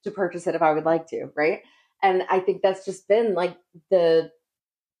option to purchase it if I would like to, right? And I think that's just been like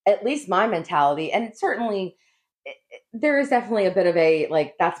at least my mentality. And certainly there is definitely a bit of a,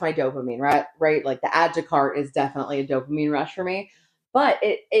 like, that's my dopamine, right? Like the add to cart is definitely a dopamine rush for me. But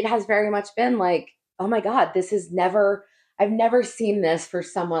it has very much been like, oh my God, I've never seen this for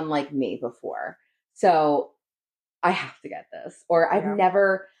someone like me before. So I have to get this. Or I've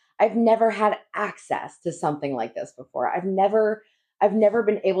never had access to something like this before. I've never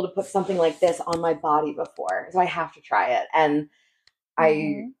been able to put something like this on my body before. So I have to try it. And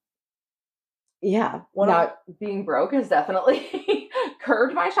not being broke has definitely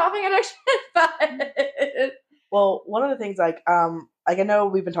curbed my shopping addiction. But well, one of the things I know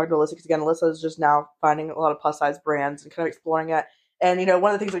we've been talking to Alyssa because again, Alyssa is just now finding a lot of plus size brands and kind of exploring it. And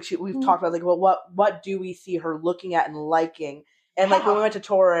one of the things we've talked about, like, well, what do we see her looking at and liking? And like when we went to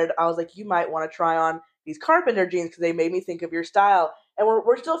Torrid, I was like, you might want to try on these carpenter jeans because they made me think of your style. And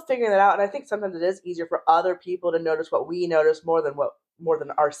we're still figuring that out. And I think sometimes it is easier for other people to notice what we notice more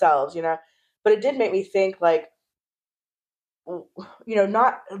than ourselves, But it did make me think, like,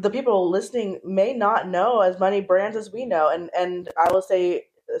 not the people listening may not know as many brands as we know. And I will say,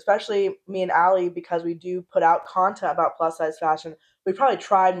 especially me and Allie, because we do put out content about plus size fashion, we probably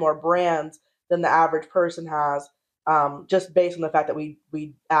tried more brands than the average person has, just based on the fact that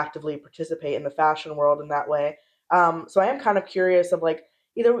we actively participate in the fashion world in that way. So I am kind of curious of, like,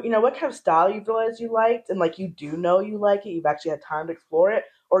 either, what kind of style you've realized you liked and, like, you do know you like it, you've actually had time to explore it,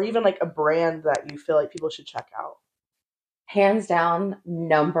 or even like a brand that you feel like people should check out. Hands down,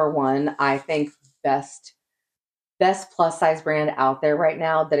 number one, I think best plus size brand out there right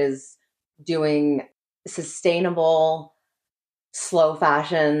now that is doing sustainable, slow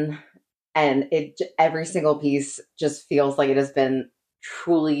fashion, and every single piece just feels like it has been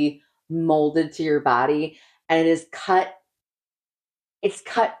truly molded to your body, and it is cut. It's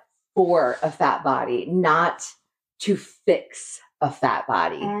cut for a fat body, not to fix a fat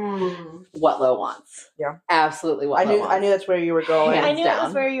body. What Lo wants. Yeah. Absolutely what Lo wants. I knew that's where you were going. I knew that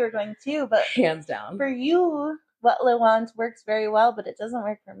was where you were going too, but hands down. For you, what Lo wants works very well, but it doesn't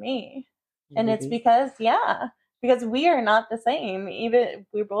work for me. And it's because we are not the same. Even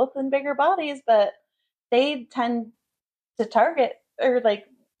we're both in bigger bodies, but they tend to target or like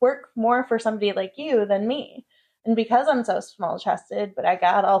work more for somebody like you than me. And because I'm so small chested, but I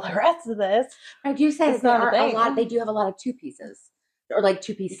got all the rest of this. I do say it's not a lot. They do have a lot of two pieces or like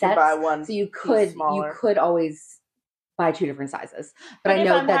two piece sets. Buy one, so you could always buy two different sizes. But I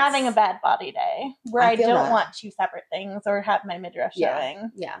know I'm having a bad body day where I don't want two separate things or have my midriff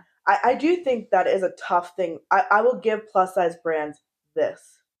showing. Yeah. I do think that is a tough thing. I will give plus size brands this.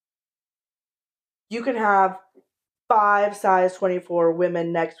 You can have 5 size 24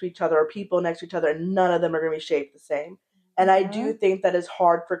 women next to each other or people next to each other, and none of them are going to be shaped the same. And I do think that is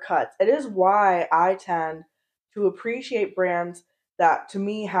hard for cuts. It is why I tend to appreciate brands that, to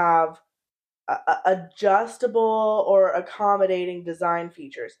me, have adjustable or accommodating design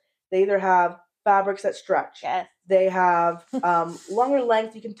features. They either have fabrics that stretch. Yes. They have longer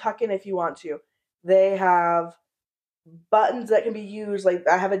length you can tuck in if you want to. They have buttons that can be used. Like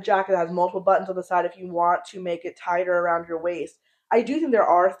I have a jacket that has multiple buttons on the side if you want to make it tighter around your waist. I do think there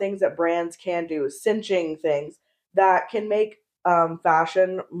are things that brands can do, cinching things that can make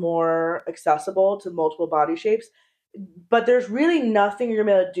fashion more accessible to multiple body shapes. But there's really nothing you're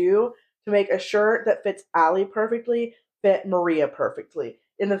going to do to make a shirt that fits Allie perfectly fit Miria perfectly.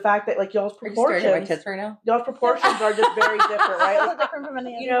 In the fact that like y'all's Are you staring at my proportions, tits right now? y'all's proportions are just very different, right? So Like, different from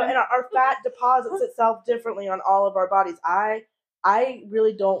any you know, other. and our fat deposits itself differently on all of our bodies. I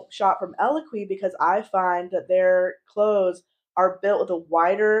really don't shop from Eloquii because I find that their clothes are built with a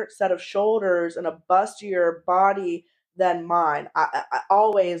wider set of shoulders and a bustier body than mine. I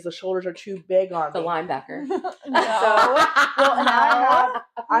always the shoulders are too big on The me. linebacker. No. Well, and No.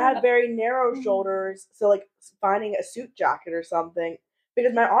 I had very narrow shoulders, so like finding a suit jacket or something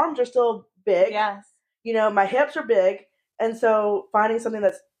because my arms are still big. Yes. You know, my hips are big, and so finding something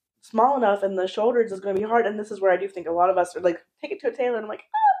that's small enough in the shoulders is going to be hard. And this is where I do think a lot of us are like, take it to a tailor, and I'm like,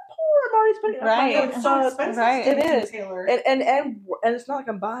 poor, I'm already spending Right. money on It's so expensive. Right. to It get is. a tailor. and it's not like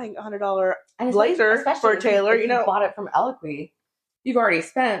I'm buying $100 And blazer especially for a if tailor. if You know, bought it from Eloquii, you've already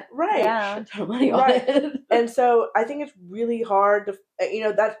spent right? Yeah. a shit ton of money on Right. it. And so I think it's really hard to, you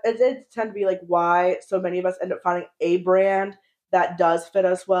know, that it did tend to be like why so many of us end up finding a brand that does fit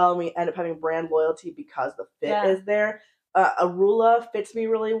us well, and we end up having brand loyalty because the fit Yeah. is there. Arula fits me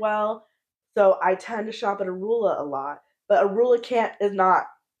really well, so I tend to shop at Arula a lot. But Arula is not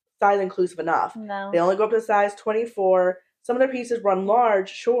size inclusive enough. No. They only go up to size 24. Some of their pieces run large,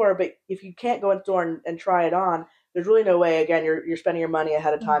 sure, but if you can't go in the store and try it on, there's really no way. Again, you're spending your money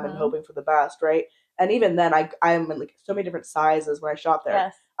ahead of time and Mhm. hoping for the best, right? And even then, I'm in like so many different sizes when I shop there.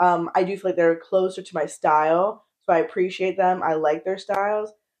 Yes. I do feel like they're closer to my style, so I appreciate them. I like their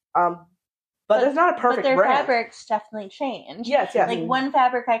styles. But there's not a But perfect their brand. fabrics definitely change. Yes. Like one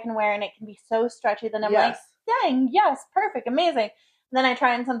fabric I can wear and it can be so stretchy that I'm Yes. like, dang, yes, perfect, amazing. And then I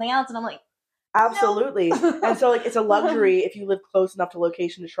try on something else and I'm like, Absolutely. no. And so like it's a luxury if you live close enough to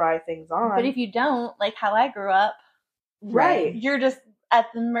location to try things on. But if you don't, like how I grew up, right. you're just at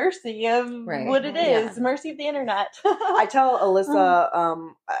the mercy of Right. what it is, Yeah. mercy of the internet. I tell Alyssa,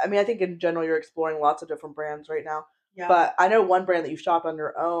 I mean, I think in general you're exploring lots of different brands right now. Yeah. But I know one brand that you shop on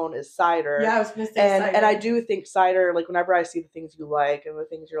your own is Cider. Yeah, I was going to say Cider. And I do think Cider, like whenever I see the things you like and the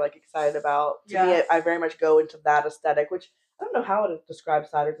things you're like excited about, to me, I very much go into that aesthetic, which I don't know how to describe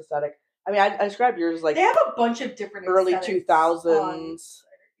Cider's aesthetic. I mean, I describe yours like they have a bunch of different early aesthetics 2000s.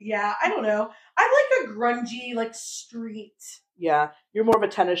 Yeah, I don't know. I like a grungy, like street. Yeah, you're more of a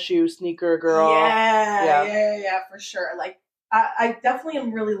tennis shoe sneaker girl. Yeah, for sure. Like, I definitely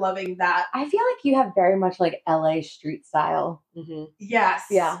am really loving that. I feel like you have very much like LA street style. Mm-hmm. Yes.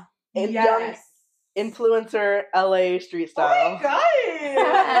 Yeah. And yes. young influencer LA street style. Oh my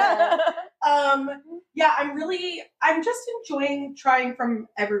god. Yeah, I'm just enjoying trying from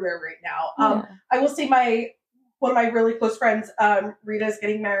everywhere right now. I will say one of my really close friends, Rita, is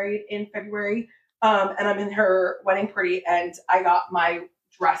getting married in February. And I'm in her wedding party, and I got my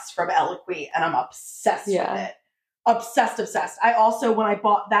dress from Eloquii, and I'm obsessed with it. Obsessed. I also, when I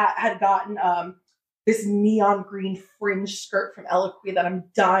bought that, had gotten this neon green fringe skirt from Eloquii that I'm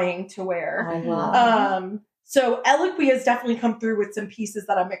dying to wear. I love. So Eloquii has definitely come through with some pieces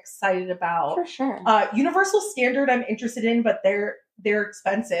that I'm excited about. For sure. Universal Standard I'm interested in, but they're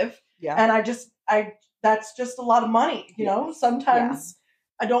expensive. Yeah. And that's just a lot of money, you know? Sometimes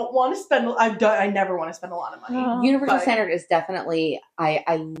I don't want to spend I never want to spend a lot of money. Universal Standard is definitely I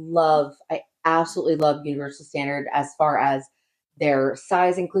absolutely love Universal Standard as far as their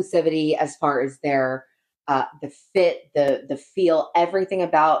size inclusivity, as far as their the fit, the feel, everything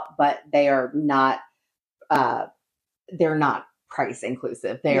about, but they are not price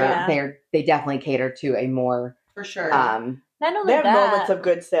inclusive. They definitely cater to a more for sure. Not only they have that, moments of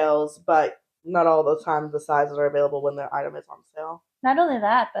good sales, but not all the times the sizes are available when the item is on sale. Not only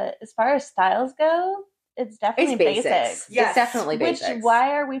that, but as far as styles go, it's definitely basics. Yes. It's definitely basics. Which,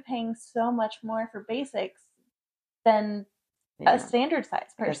 why are we paying so much more for basics than a standard size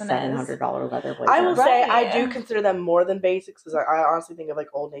person like a is? $700 leather blazer. I will say I Right. do consider them more than basics because I honestly think of like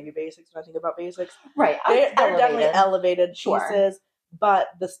Old Navy basics when I think about basics. Right. They're definitely elevated Sure. pieces, but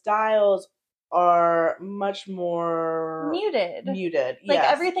the styles are much more Muted. Like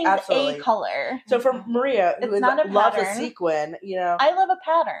everything's absolutely. a color. So for Miria, who It's not a loves a pattern. sequin, you know, I love a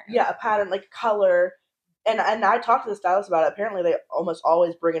pattern. yeah, a pattern like color. And I talked to the stylist about it. Apparently, they almost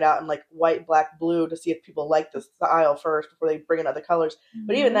always bring it out in like white, black, blue to see if people like the style first before they bring in other colors.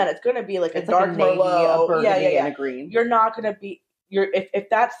 But even then, it's going to be like It's a dark like a navy, merlot, a burgundy, and a green. You're not going to be if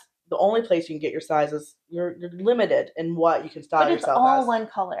that's the only place you can get your sizes. You're limited in what you can style But it's yourself all as. one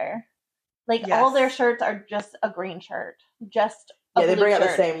color. Like Yes. all their shirts are just a green shirt, just a Yeah, they blue bring out the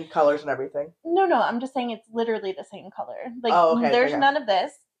shirt. same colors and everything. No, I'm just saying it's literally the same color. Like Okay, there's okay. none of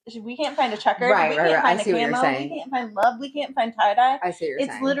this. We can't find a checker. Right, we right, can't right. find I a see what you're camo. saying. We can't find love. We can't find tie dye. I see what you're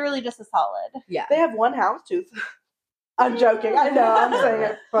It's saying. literally just a solid. Yeah. They have one houndstooth. I'm joking. I know. I'm saying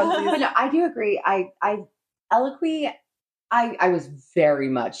it. But Funsies. no, I do agree. Eloquy, I was very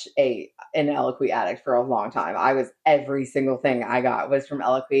much an Eloquy addict for a long time. Every single thing I got was from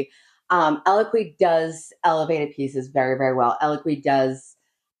Eloquy. Eloquy does elevated pieces very, very well. Eloquy does,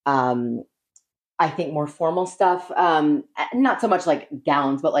 I think, more formal stuff. Not so much like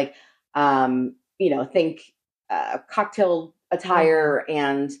gowns, but like, think cocktail attire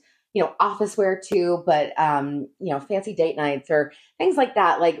and, office wear too, but, fancy date nights or things like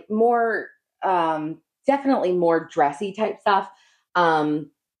that, like more, definitely more dressy type stuff. I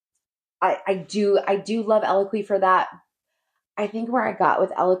do love Eloquy for that. I think where I got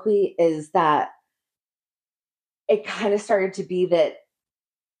with Eloquy is that it kind of started to be that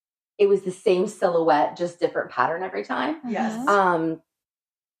it was the same silhouette, just different pattern every time. Yes.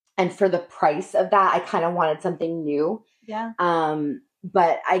 And for the price of that, I kind of wanted something new. Yeah.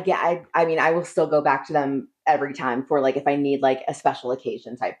 But I will still go back to them every time for like if I need like a special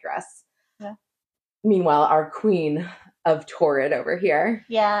occasion type dress. Yeah. Meanwhile, our queen of Torrid over here.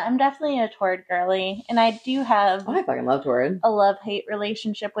 Yeah, I'm definitely a Torrid girly, and I do have I fucking love Torrid. a love-hate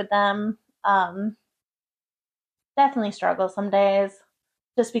relationship with them. Definitely struggle some days,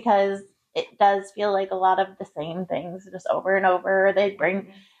 just because it does feel like a lot of the same things just over and over. They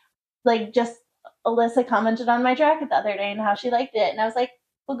bring, like, just Alyssa commented on my jacket the other day and how she liked it, and I was like,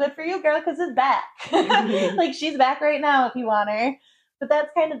 well, good for you, girl, because it's back. Like, she's back right now if you want her. But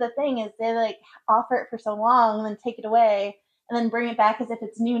that's kind of the thing, is they like offer it for so long and then take it away and then bring it back as if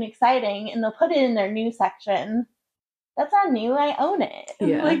it's new and exciting, and they'll put it in their new section. That's not new. I own it.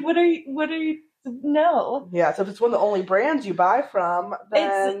 Yeah. Like, what are you? No. Yeah, so if it's one of the only brands you buy from,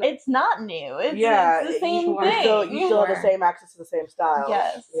 then It's not new. It's the same you thing. still have the same access to the same style.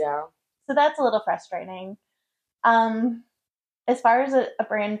 Yes. Yeah. So that's a little frustrating. As far as a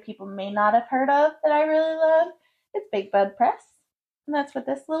brand people may not have heard of that I really love, it's Big Bud Press. And that's what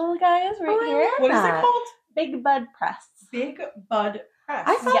this little guy is right here. What is it called? Big Bud Press. Big Bud Press.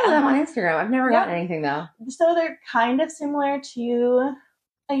 I follow them on Instagram. I've never Yeah. gotten anything though. So they're kind of similar to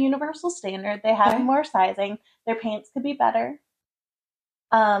a Universal Standard. They have Okay. more sizing. Their pants could be better.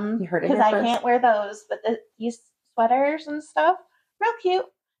 You heard it Because here I first. can't wear those, but these sweaters and stuff, real cute.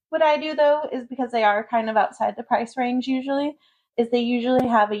 What I do though is, because they are kind of outside the price range usually, is they usually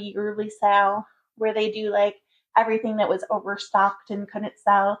have a yearly sale where they do like everything that was overstocked and couldn't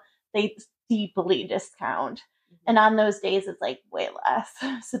sell, they deeply discount. And on those days it's like way less.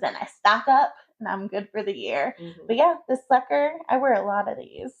 So then I stock up and I'm good for the year. Mm-hmm. But yeah, this sucker, I wear a lot of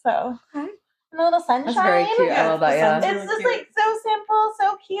these. So Okay. and a little sunshine. That's very cute. I love that. Yeah. It's It's really just cute. like so simple,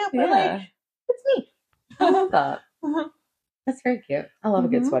 so cute, but Yeah. like it's me. I love that. Mhm. That's very cute. I love a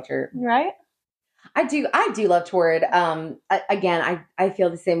good sweatshirt. Right? I do love Torrid. Again, I feel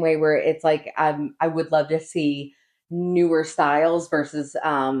the same way, where it's like I would love to see newer styles versus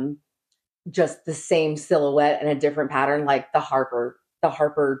just the same silhouette and a different pattern, like the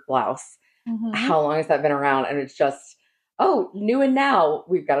Harper blouse. Mhm. How long has that been around? And it's just, oh, new and now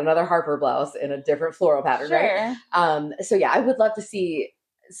we've got another Harper blouse in a different floral pattern, right? Sure. So yeah, I would love to see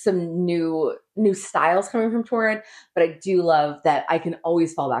some new styles coming from Torrid, but I do love that I can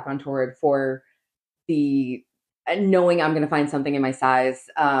always fall back on Torrid for the knowing I'm going to find something in my size,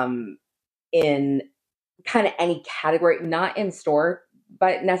 in kind of any category, not in store,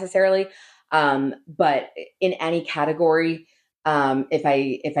 but necessarily, but in any category. If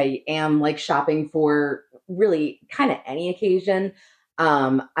I am like shopping for really kind of any occasion,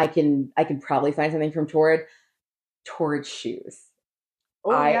 I can probably find something from Torrid shoes. Oh,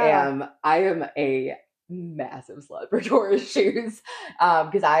 I yeah. am a massive slut for Torrid shoes,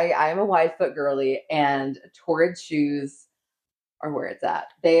 because I am a wide foot girly, and Torrid shoes are where it's at.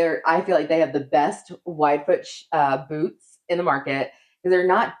 I feel like they have the best wide foot boots in the market, because they're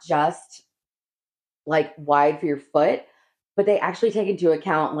not just like wide for your foot, but they actually take into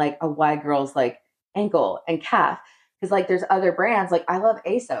account like a wide girl's like ankle and calf. Because like there's other brands, like I love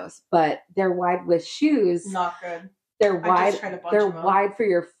ASOS, but they're wide with shoes. Not good. They're I'm wide. just trying to bunch They're them up. wide for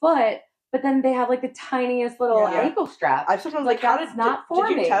your foot, but then they have like the tiniest little Yeah. ankle strap. I sometimes like, how That's not for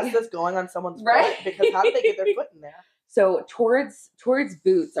did you me. test this going on someone's Right? foot? Because how did they get their foot in there? So Torrid's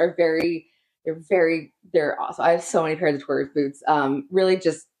boots are they're awesome. I have so many pairs of Torrid boots. Really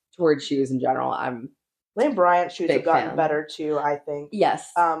just Torrid shoes in general. Lane Bryant shoes Big have gotten fan. better too, I think.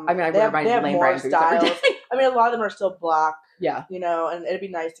 Yes. I mean, I they wear have, my they have Lane more Bryant boots every styles. day. I mean, a lot of them are still black Yeah. You know, and it'd be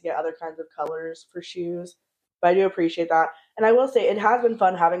nice to get other kinds of colors for shoes. But I do appreciate that. And I will say it has been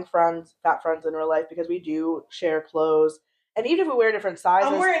fun having friends, fat friends in real life, because we do share clothes. And even if we wear different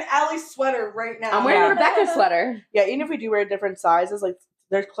sizes. I'm wearing Allie's sweater right now. I'm wearing Rebecca's sweater. Yeah, even if we do wear different sizes, like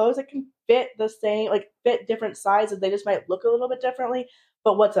there's clothes that can fit the same, like fit different sizes. They just might look a little bit differently.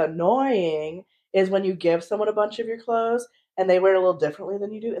 But what's annoying is when you give someone a bunch of your clothes and they wear it a little differently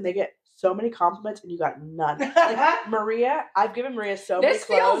than you do, and they get so many compliments and you got none. Like Maria, I've given Maria so many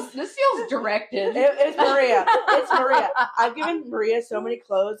clothes. This feels directed. It's Maria. It's Maria. I've given Maria so many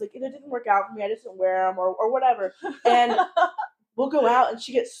clothes. Like, it didn't work out for me. I just didn't wear them or whatever. And we'll go out and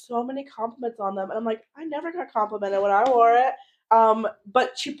she gets so many compliments on them. And I'm like, I never got complimented when I wore it.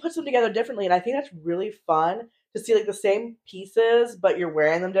 But she puts them together differently. And I think that's really fun to see like the same pieces, but you're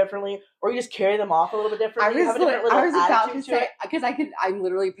wearing them differently, or you just carry them off a little bit differently. I was about to say, because I'm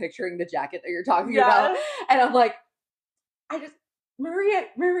literally picturing the jacket that you're talking about. And I'm like, Maria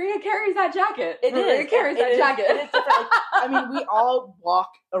carries that jacket. Maria carries that jacket. It is different. Like, I mean, we all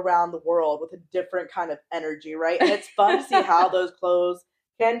walk around the world with a different kind of energy, right? And it's fun to see how those clothes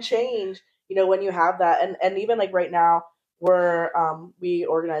can change, you know, when you have that. And even like right now, we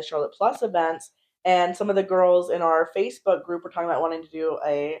organize Charlotte Plus events, and some of the girls in our Facebook group were talking about wanting to do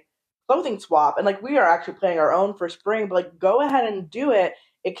a clothing swap. And like, we are actually planning our own for spring, but like, go ahead and do it.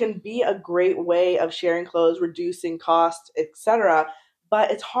 It can be a great way of sharing clothes, reducing costs, etc. But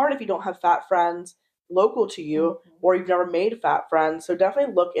it's hard if you don't have fat friends local to you, or you've never made fat friends. So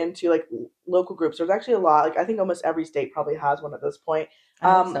definitely look into like local groups. There's actually a lot. Like, I think almost every state probably has one at this point.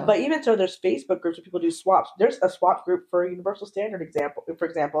 But even so, there's Facebook groups where people do swaps. There's a swap group for Universal Standard for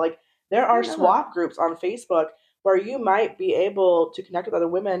example. Like, there are swap groups on Facebook where you might be able to connect with other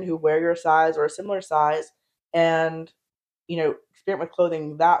women who wear your size or a similar size, and, you know, experiment with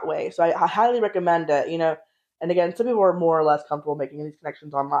clothing that way. So I highly recommend it, you know. And again, some people are more or less comfortable making these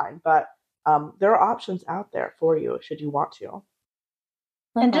connections online, but there are options out there for you should you want to.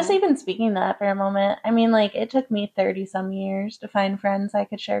 And just even speaking to that for a moment, I mean, like, it took me 30 some years to find friends I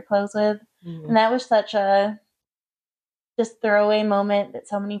could share clothes with. And that was such a just throwaway moment that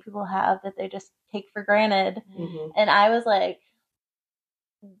so many people have that they just take for granted. And I was like,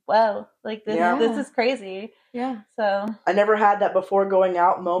 whoa, like this is crazy. Yeah. So I never had that before going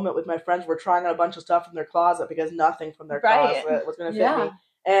out moment with my friends. We're trying on a bunch of stuff from their closet because nothing from their closet was going to fit me.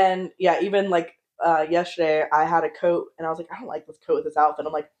 And yeah, even like yesterday I had a coat and I was like, I don't like this coat with this outfit.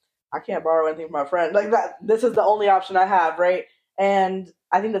 I'm like, I can't borrow anything from my friend. Like, that, this is the only option I have, right? And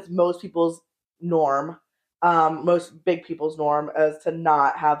I think that's most people's norm. Most big people's norm is to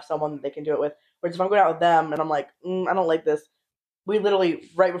not have someone that they can do it with. Whereas if I'm going out with them and I'm like, I don't like this. We literally,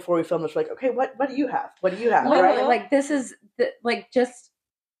 right before we filmed this, we're like, okay, what do you have? What do you have? Right? Like, this is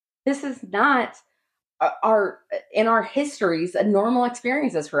not in our histories a normal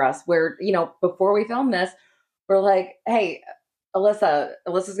experiences for us, where, you know, before we filmed this, we're like, hey, Alyssa's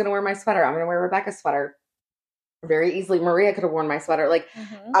going to wear my sweater. I'm going to wear Rebecca's sweater. Very easily, Maria could have worn my sweater. Like,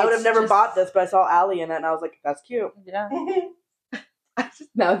 I would have never bought this, but I saw Allie in it, and I was like, that's cute. Yeah.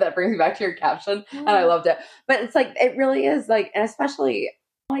 Now that brings me back to your caption, and I loved it. But it's like, it really is like, and especially,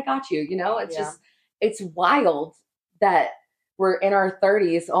 oh, I got you, you know, it's just, it's wild that we're in our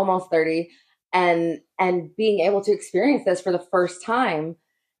 30s, almost 30, and being able to experience this for the first time.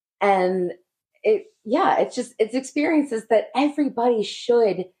 And it's experiences that everybody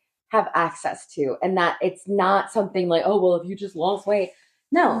should have access to, and that it's not something like, oh, well, if you just lost weight.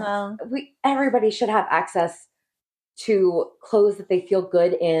 No. Everybody should have access to clothes that they feel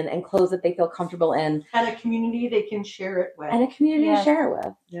good in and clothes that they feel comfortable in. And a community they can share it with. To share it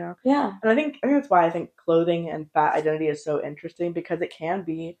with. Yeah. Yeah. And I think that's why I think clothing and fat identity is so interesting, because it can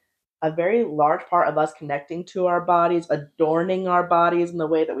be a very large part of us connecting to our bodies, adorning our bodies in the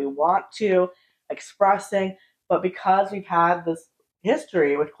way that we want to, expressing. But because we've had this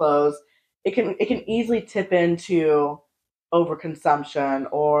history with clothes, it can easily tip into overconsumption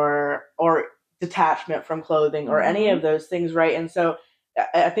or detachment from clothing or any of those things, right? And so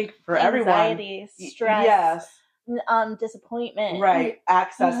I think for anxiety, stress, disappointment, right,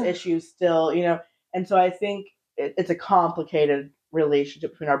 access issues still, you know. And so I think it's a complicated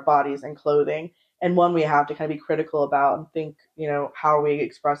relationship between our bodies and clothing, and one we have to kind of be critical about and think, you know, how are we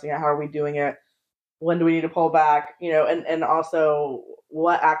expressing it, how are we doing it, when do we need to pull back, you know, and also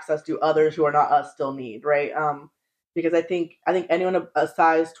what access do others who are not us still need, right? Because I think anyone a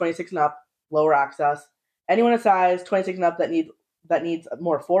size 26 and up, lower access. Anyone a size 26 and up that needs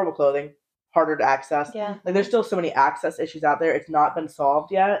more affordable clothing, harder to access. Yeah. Like, there's still so many access issues out there. It's not been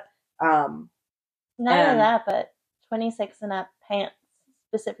solved yet. Not only that, but 26 and up pants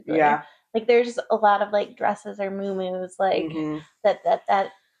specifically. Yeah. Like there's a lot of like dresses or muumuus like Mhm.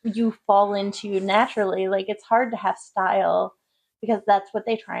 that you fall into naturally. Like it's hard to have style because that's what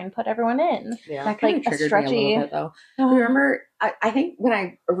they try and put everyone in. Yeah. That kind Like of a triggered me a stretchy- little bit, though. Remember, I think when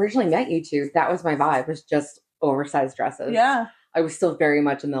I originally met you two, that was my vibe, was just oversized dresses. Yeah. I was still very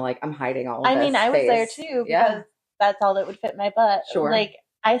much in the, like, I'm hiding all of I this mean, I was there phase. too Yeah. because that's all that would fit my butt. Sure. Like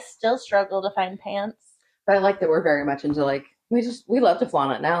I still struggle to find pants. But I like that we're very much into, like, we love to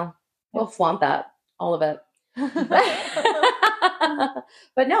flaunt it now. We'll flaunt that, all of it.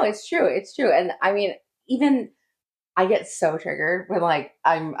 But no, it's true. It's true. And I mean, even I get so triggered when like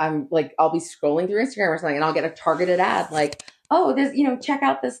I'm like I'll be scrolling through Instagram or something and I'll get a targeted ad like, oh, there's check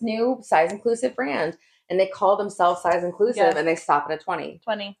out this new size inclusive brand. And they call themselves size inclusive Yes. and they stop it at 20.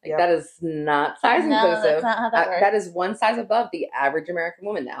 20. Like Yep. that is not size No, inclusive. that's not how that works. That is one size above the average American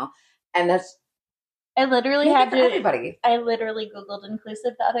woman now. And that's I literally make it had for to. everybody. I literally Googled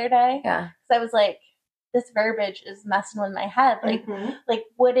inclusive the other day Yeah. because I was like, this verbiage is messing with my head. Like, Mhm. like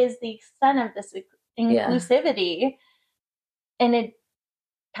what is the extent of this inclusivity? And it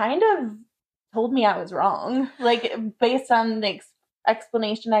kind of told me I was wrong, like based on the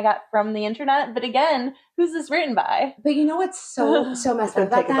explanation I got from the internet. But again, who's this written by? But you know what's so It's messed been up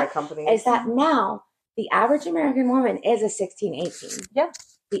about taken by that companies. is that now the average American woman is a 16, 18. Yeah.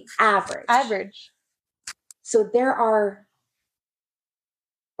 The average. Average. So there are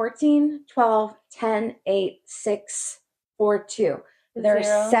 14, 12, 10, 8, 6, 4, 2. There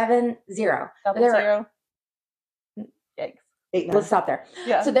Zero. are 7, 0. Double There are- zero. Yikes. 8, 9. Let's stop there.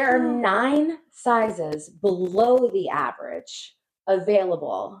 Yeah. So there are 9 sizes below the average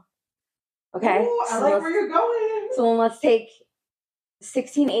available. Okay? Ooh, I So like let's- where you're going. So then let's take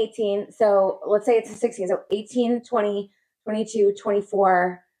 16, 18. So let's say it's a 16. So 18, 20, 22,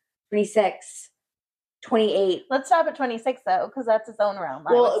 24, 26, 28. Let's stop at 26 though, because that's its own realm.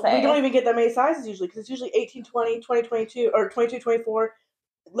 I Well, would say. we don't even get that many sizes usually because it's usually 18, 20, 20, 22, or 22, 24.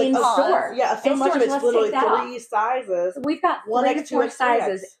 Like In a- store. Yeah, so In much store, of it's so let's literally take that off. 3 sizes. So we've got 1X, 3 to 4 2X, 3X.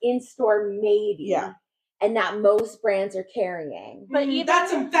 sizes in store, maybe. Yeah. And that most brands are carrying. But even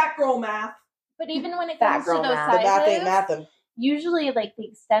That's some fat girl math. But even when it Fat comes to girl those math. The math ain't sizes, mathin'. usually like the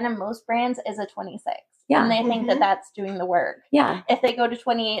extent of most brands is a 26. Yeah. And they think that Mhm. that's doing the work. Yeah. If they go to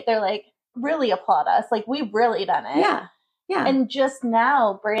 28, they're like, really applaud us. Like, we've really done it. Yeah. Yeah. And just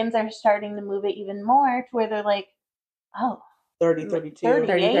now, brands are starting to move it even more to where they're like, oh, 30, 32. 30.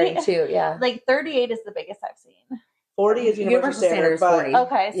 30, 32. Yeah. like 38 is the biggest I've seen. 40 is universal standard, is but 40.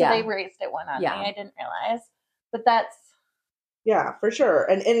 Okay, so Yeah. they raised it one on Yeah. me. I didn't realize. But that's, yeah, for sure.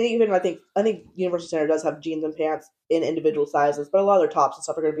 And even I think universal standard does have jeans and pants in individual sizes, but a lot of their tops and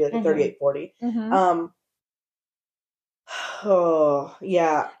stuff are going to be like a Mhm. 38, 40. mhm. Oh,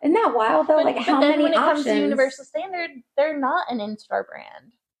 yeah. Isn't that wild though? Like how then many when it options? comes to Universal Standard, they're not an in-store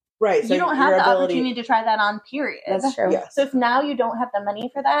brand. Right. So you don't have your the ability- opportunity to try that on, period. That's true. Yes. So if now you don't have the money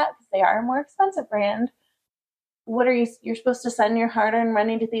for that, because they are a more expensive brand, what are you're supposed to send your hard-earned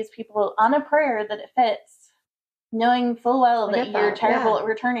money to these people on a prayer that it fits, knowing full well I that get you're that, terrible yeah. at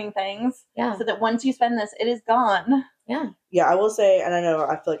returning things, Yeah. so that once you spend this, it is gone. Yeah, I will say, and I know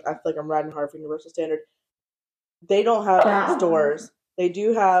I feel like I'm riding hard for Universal Standard. They don't have Yeah. stores. They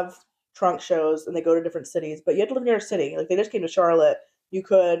do have trunk shows, and they go to different cities. But you have to live near a city. Like they just came to Charlotte. You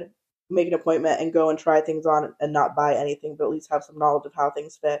could make an appointment and go and try things on and not buy anything, but at least have some knowledge of how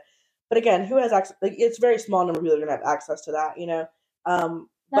things fit. But again, who has access? Like it's a very small number of people that are going to have access to that. Not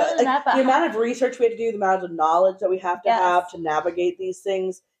But only like, that, but the amount of research we have to do, the amount of knowledge that we have to Yes. have to navigate these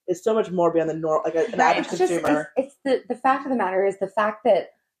things is so much more beyond the normal, like an Right. average It's just consumer. it's the fact of the matter is the fact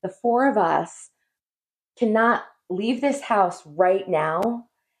that the 4 of us cannot leave this house right now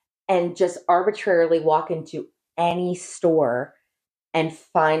and just arbitrarily walk into any store and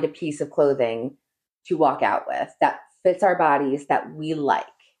find a piece of clothing to walk out with that fits our bodies that we like.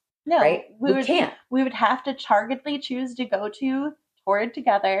 no, Right? we We can't. We would have to targetedly choose to go to tour it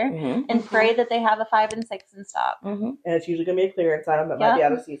together Mm-hmm. and pray that they have a 5 and 6 in stock. Mm-hmm. And it's usually going to be a clearance item that might be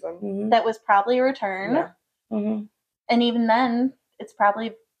Yep. out of season. Mm-hmm. That was probably a return, Yeah. Mm-hmm. and even then, it's probably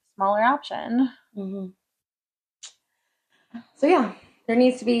a smaller option. Mm-hmm. So yeah, there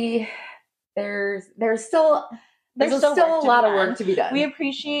needs to be. There's still There's still still a work to lot be of work done. to be done. We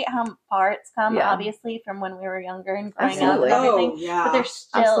appreciate how far it's come, Yeah. obviously, from when we were younger and growing Absolutely. up and everything. Oh, yeah. But there's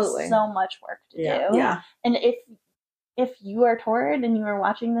still Absolutely. so much work to Yeah. do. Yeah. And if you are toured and you are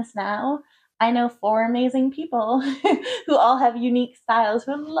watching this now, I know 4 amazing people who all have unique styles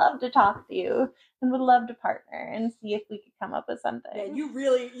who would love to talk to you and would love to partner and see if we could come up with something. Yeah, you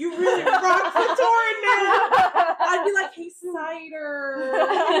really rock the touring, man. I'd be like, hey, Snyder.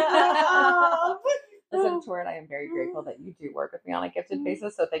 Listen, Torrid, I am very grateful that you do work with me on a gifted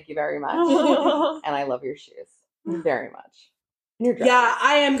basis, so thank you very much. And I love your shoes very much. And your dresses. Yeah,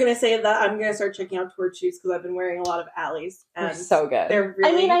 I am gonna say that I'm gonna start checking out Torrid shoes because I've been wearing a lot of Ally's. They're And so good. They're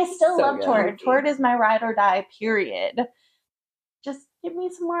really. I mean, I still so love good. Torrid. Torrid is my ride or die, period. Just give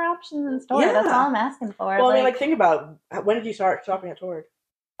me some more options in store. Yeah. That's all I'm asking for. Well, I mean, like, think about when did you start shopping at Torrid?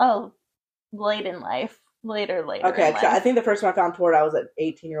 oh, late in life. Later Okay, in life. so I think the first time I found Torrid, I was an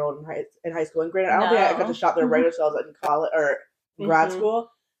 18-year-old in high school. And granted, I don't think I got to shop there regular, so I was in college or grad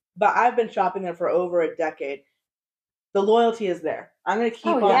school. But I've been shopping there for over a decade. The loyalty is there. I'm going to keep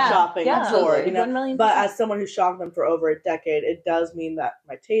on shopping at Torrid, you know. 1,000,000%. But as someone who's shopped them for over a decade, it does mean that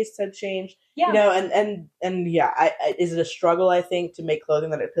my tastes have changed. Yeah. You know, and yeah, is it a struggle? I think to make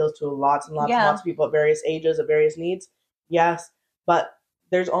clothing that appeals to lots and lots and lots of people at various ages, at various needs. Yes, but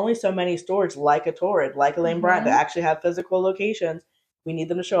there's only so many stores like a Torrid, like a Lane Bryant, that actually have physical locations. We need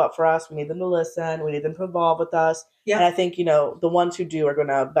them to show up for us. We need them to listen. We need them to evolve with us. Yeah. And I think, you know, the ones who do are going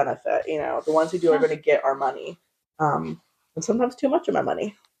to benefit. You know, the ones who do are going to get our money. And sometimes too much of my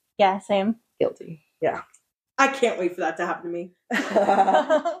money. Yeah, same. Guilty. Yeah. I can't wait for that to happen to me.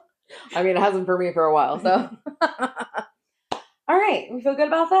 I mean, it hasn't for me for a while, so. All right. We feel good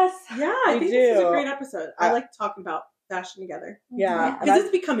about this? Yeah, I think this is a great episode. I like talking about fashion together. Yeah. Because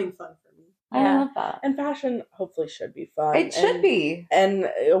it's becoming fun for me. I love that. And fashion hopefully should be fun. It should be. And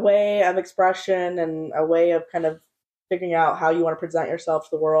a way of expression and a way of kind of figuring out how you want to present yourself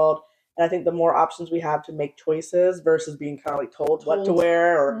to the world. And I think the more options we have to make choices versus being kind of like told what to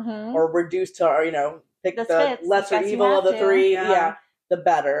wear or reduced to, or, you know, pick the lesser evil of the three. Yeah. The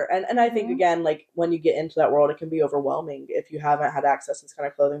better. And I think, again, like when you get into that world, it can be overwhelming if you haven't had access to this kind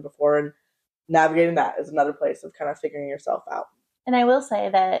of clothing before. And navigating that is another place of kind of figuring yourself out. And I will say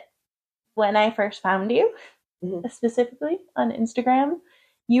that when I first found you, specifically on Instagram,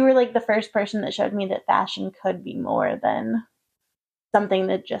 you were like the first person that showed me that fashion could be more than something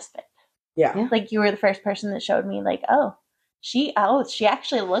that just fit. Yeah. Like you were the first person that showed me like, she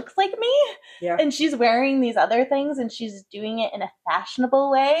actually looks like me. Yeah. And she's wearing these other things and she's doing it in a fashionable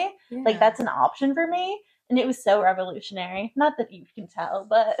way. Yeah. Like that's an option for me. And it was so revolutionary. Not that you can tell,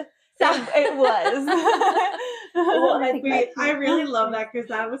 but it was. Well, I really love that because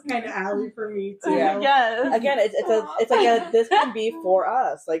that was kind of Allie for me too. Yeah. Yes. Again, it's like this can be for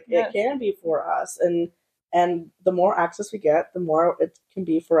us. Like it can be for us, and the more access we get, the more it can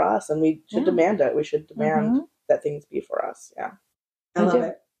be for us, and we should demand it. We should demand that things be for us. Yeah, I love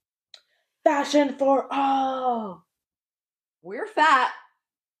it. Fashion for all. We're fat.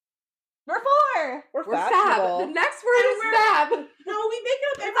 We're four. We're fab. The next word is fab. No, we make it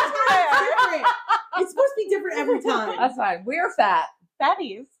up every time. It's different. It's supposed to be different every time. That's fine. We're fat.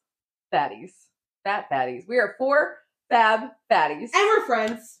 Fatties. Fatties. Fat fatties. We are 4 fab fatties. And we're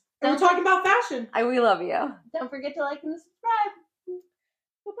friends. And we're talking about fashion. We love you. Don't forget to like and subscribe.